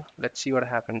t here. Let's see what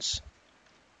happens.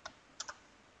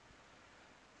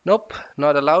 Nope,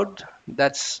 not allowed.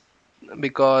 That's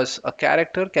because a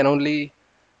character can only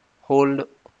hold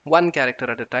one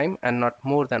character at a time and not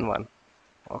more than one.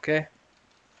 Okay,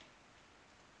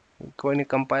 I'm going to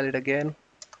compile it again,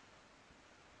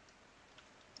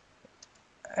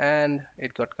 and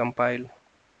it got compiled.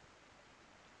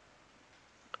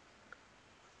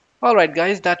 Alright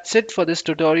guys, that's it for this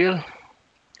tutorial.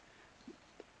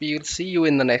 We'll see you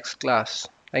in the next class.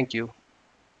 Thank you.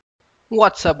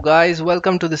 What's up guys,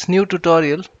 welcome to this new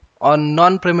tutorial on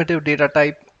non-primitive data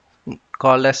type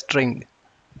called as string.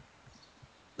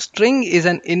 String is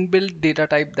an inbuilt data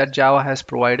type that Java has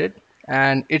provided,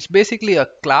 and it's basically a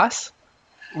class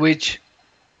which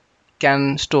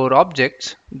can store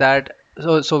objects that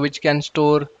which can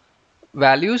store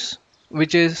values,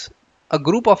 which is a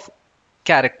group of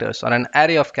characters or an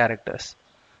array of characters.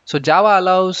 So Java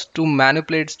allows to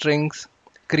manipulate strings,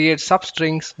 create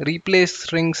substrings,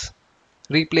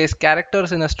 replace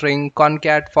characters in a string,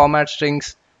 concat, format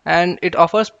strings, and it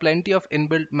offers plenty of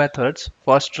inbuilt methods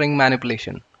for string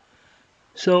manipulation.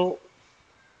 So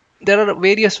there are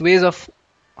various ways of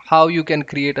how you can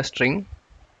create a string,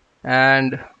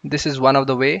 and this is one of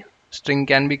the way. String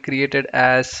can be created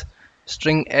as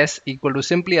string s equal to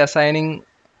simply assigning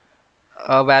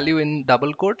a value in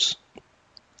double quotes.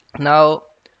 Now,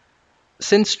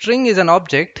 since string is an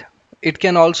object, it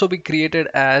can also be created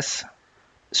as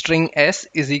string s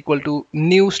is equal to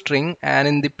new string, and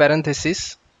in the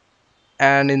parenthesis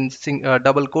and in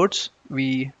double quotes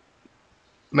we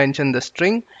mention the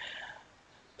string.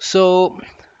 So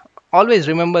always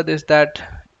remember this,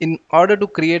 that in order to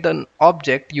create an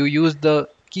object you use the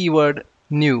keyword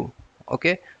new.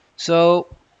 Okay, so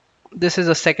this is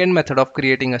a second method of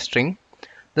creating a string.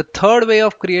 The third way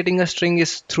of creating a string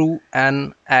is through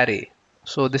an array.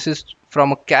 So this is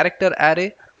from a character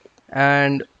array,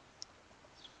 and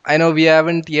I know we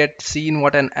haven't yet seen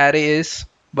what an array is,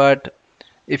 but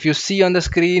if you see on the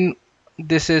screen,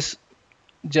 this is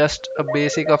just a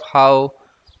basic of how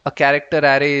a character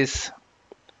array is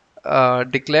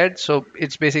declared. So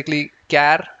it's basically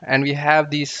char, and we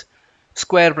have these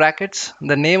square brackets,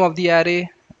 the name of the array,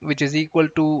 which is equal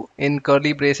to, in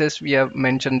curly braces we have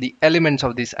mentioned the elements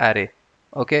of this array.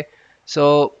 Okay,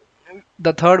 so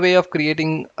the third way of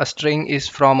creating a string is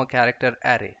from a character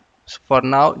array. So for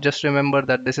now, just remember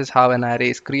that this is how an array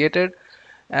is created,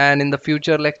 and in the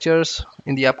future lectures,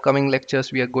 in the upcoming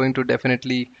lectures, we are going to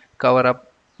definitely cover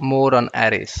up more on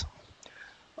arrays.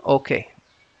 Okay,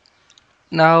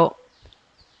 now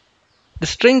the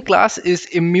string class is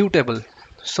immutable.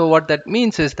 So what that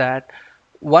means is that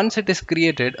once it is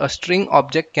created, a string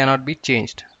object cannot be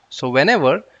changed. So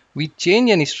whenever we change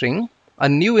any string, a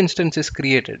new instance is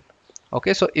created.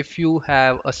 Okay, so if you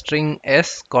have a string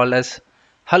s called as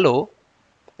hello,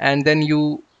 and then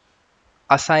you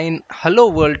assign hello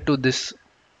world to this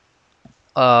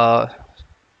uh,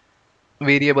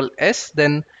 variable s,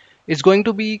 then it's going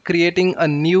to be creating a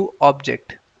new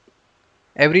object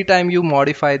every time you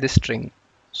modify this string,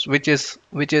 which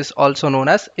is also known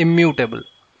as immutable.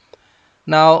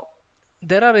 Now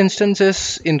there are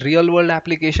instances in real world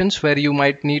applications where you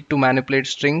might need to manipulate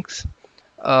strings,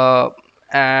 uh,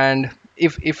 and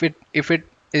if it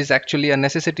is actually a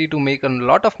necessity to make a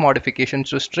lot of modifications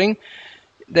to string,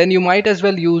 then you might as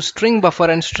well use string buffer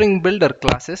and string builder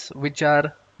classes, which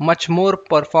are much more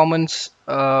performance,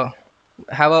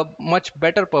 have a much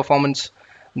better performance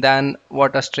than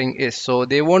what a string is. So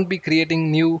they won't be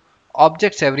creating new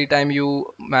objects every time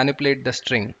you manipulate the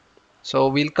string. So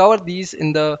we'll cover these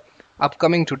in the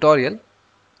upcoming tutorial.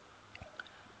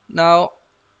 Now,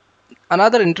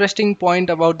 another interesting point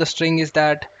about the string is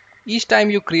that each time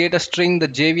you create a string, the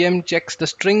JVM checks the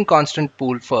string constant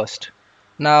pool first.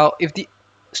 Now, if the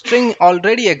string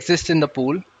already exists in the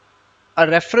pool, a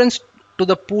reference to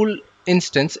the pool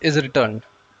instance is returned.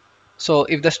 So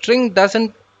if the string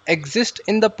doesn't exist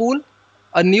in the pool,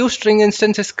 a new string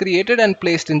instance is created and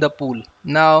placed in the pool.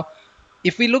 Now,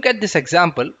 if we look at this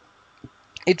example,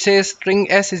 it says string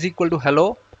s is equal to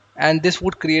hello, and this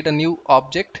would create a new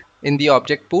object in the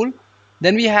object pool.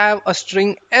 Then we have a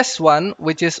string s1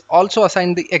 which is also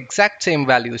assigned the exact same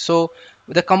value. So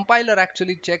the compiler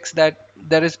actually checks that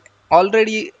there is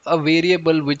already a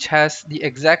variable which has the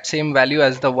exact same value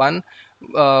as the one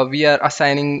we are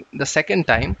assigning the second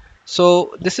time.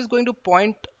 So this is going to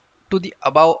point to the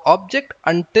above object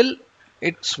until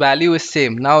its value is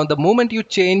same. Now the moment you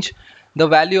change the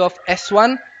value of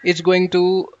s1, it's going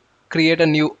to create a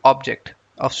new object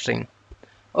of string.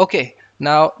 Okay,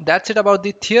 now that's it about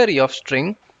the theory of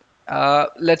string.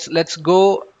 Let's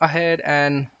go ahead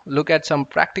and look at some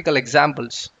practical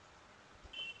examples.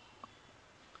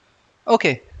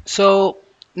 Okay, so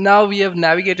now we have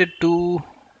navigated to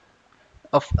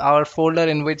of our folder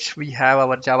in which we have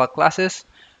our Java classes.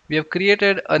 We have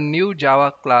created a new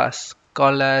Java class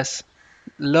called as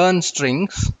learn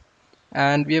strings,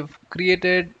 and we have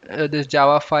created this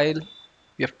Java file.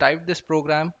 We have typed this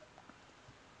program.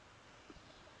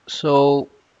 So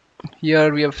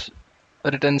here we have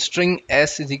written string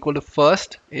s is equal to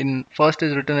first. In first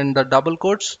is written in the double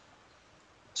quotes.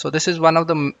 So this is one of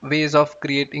the ways of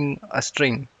creating a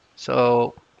string.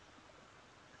 So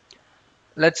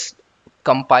let's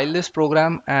compile this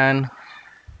program, and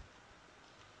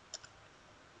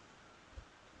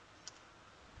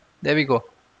there we go.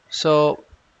 So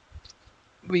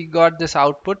we got this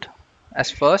output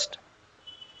as first.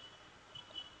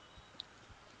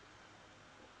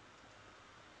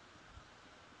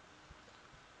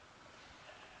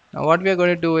 Now what we are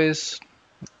going to do is,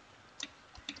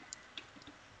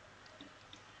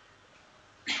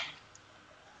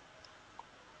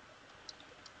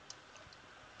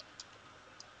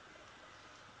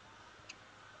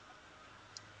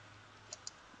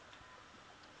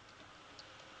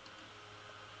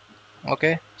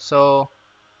 okay, so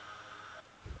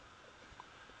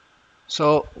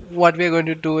what we are going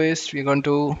to do is we're going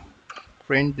to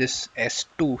print this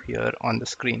s2 here on the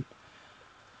screen.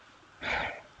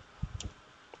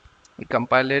 We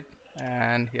compile it,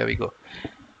 and here we go.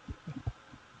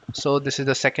 So this is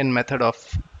the second method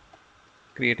of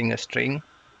creating a string.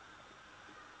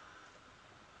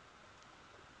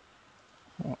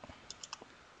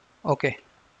 Okay,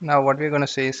 now what we're going to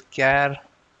say is char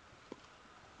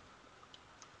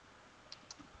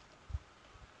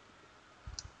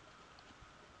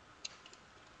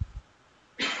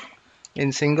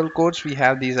in single quotes. We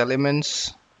have these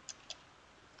elements.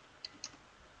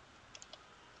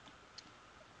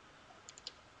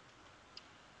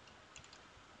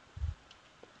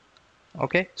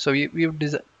 Okay, so we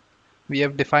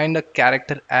have defined a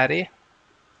character array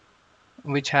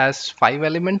which has 5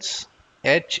 elements,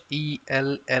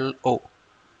 HELLO.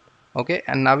 Okay,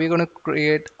 and now we're going to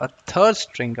create a third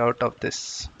string out of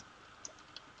this.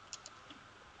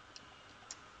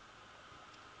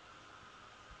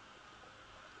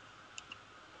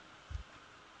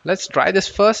 Let's try this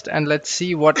first and let's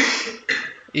see what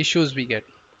issues we get.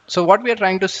 So what we are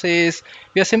trying to say is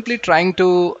we are simply trying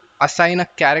to assign a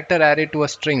character array to a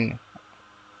string.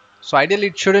 So ideally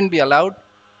it shouldn't be allowed.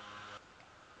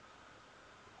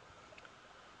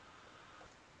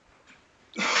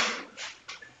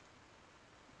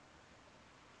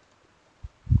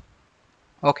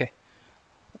 Okay,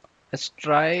 let's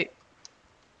try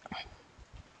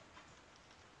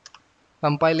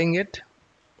compiling it,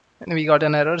 and we got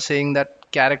an error saying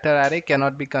that character array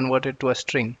cannot be converted to a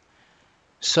string.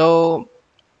 So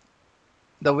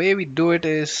the way we do it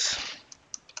is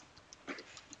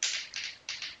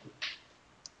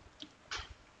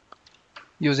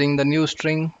using the new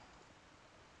string,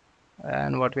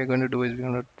 and what we're going to do is we're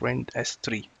going to print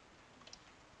s3.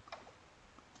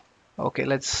 Okay,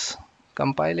 let's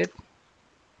compile it.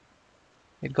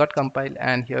 It got compiled,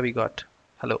 and here we got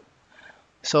hello.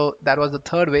 So that was the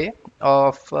third way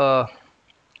of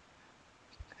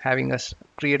creating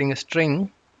a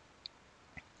string.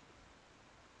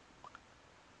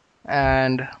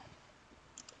 And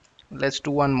let's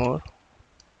do one more.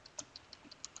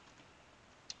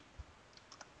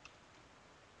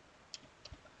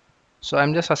 So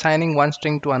I'm just assigning one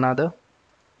string to another,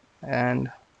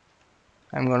 and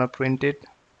I'm gonna print it.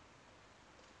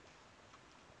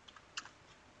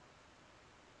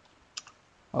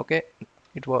 Okay,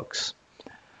 it works.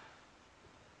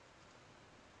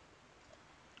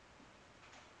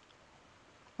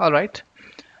 All right.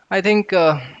 I think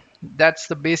that's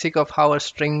the basic of how a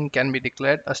string can be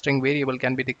declared. A string variable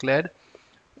can be declared.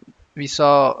 We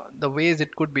saw the ways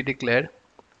it could be declared.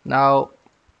 Now,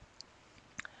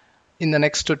 in the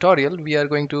next tutorial, we are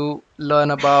going to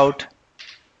learn about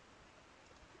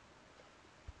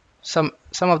some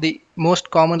of the most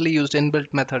commonly used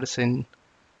inbuilt methods in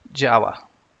Java.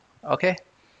 Okay.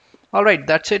 All right.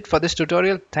 That's it for this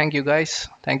tutorial. Thank you guys.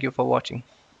 Thank you for watching.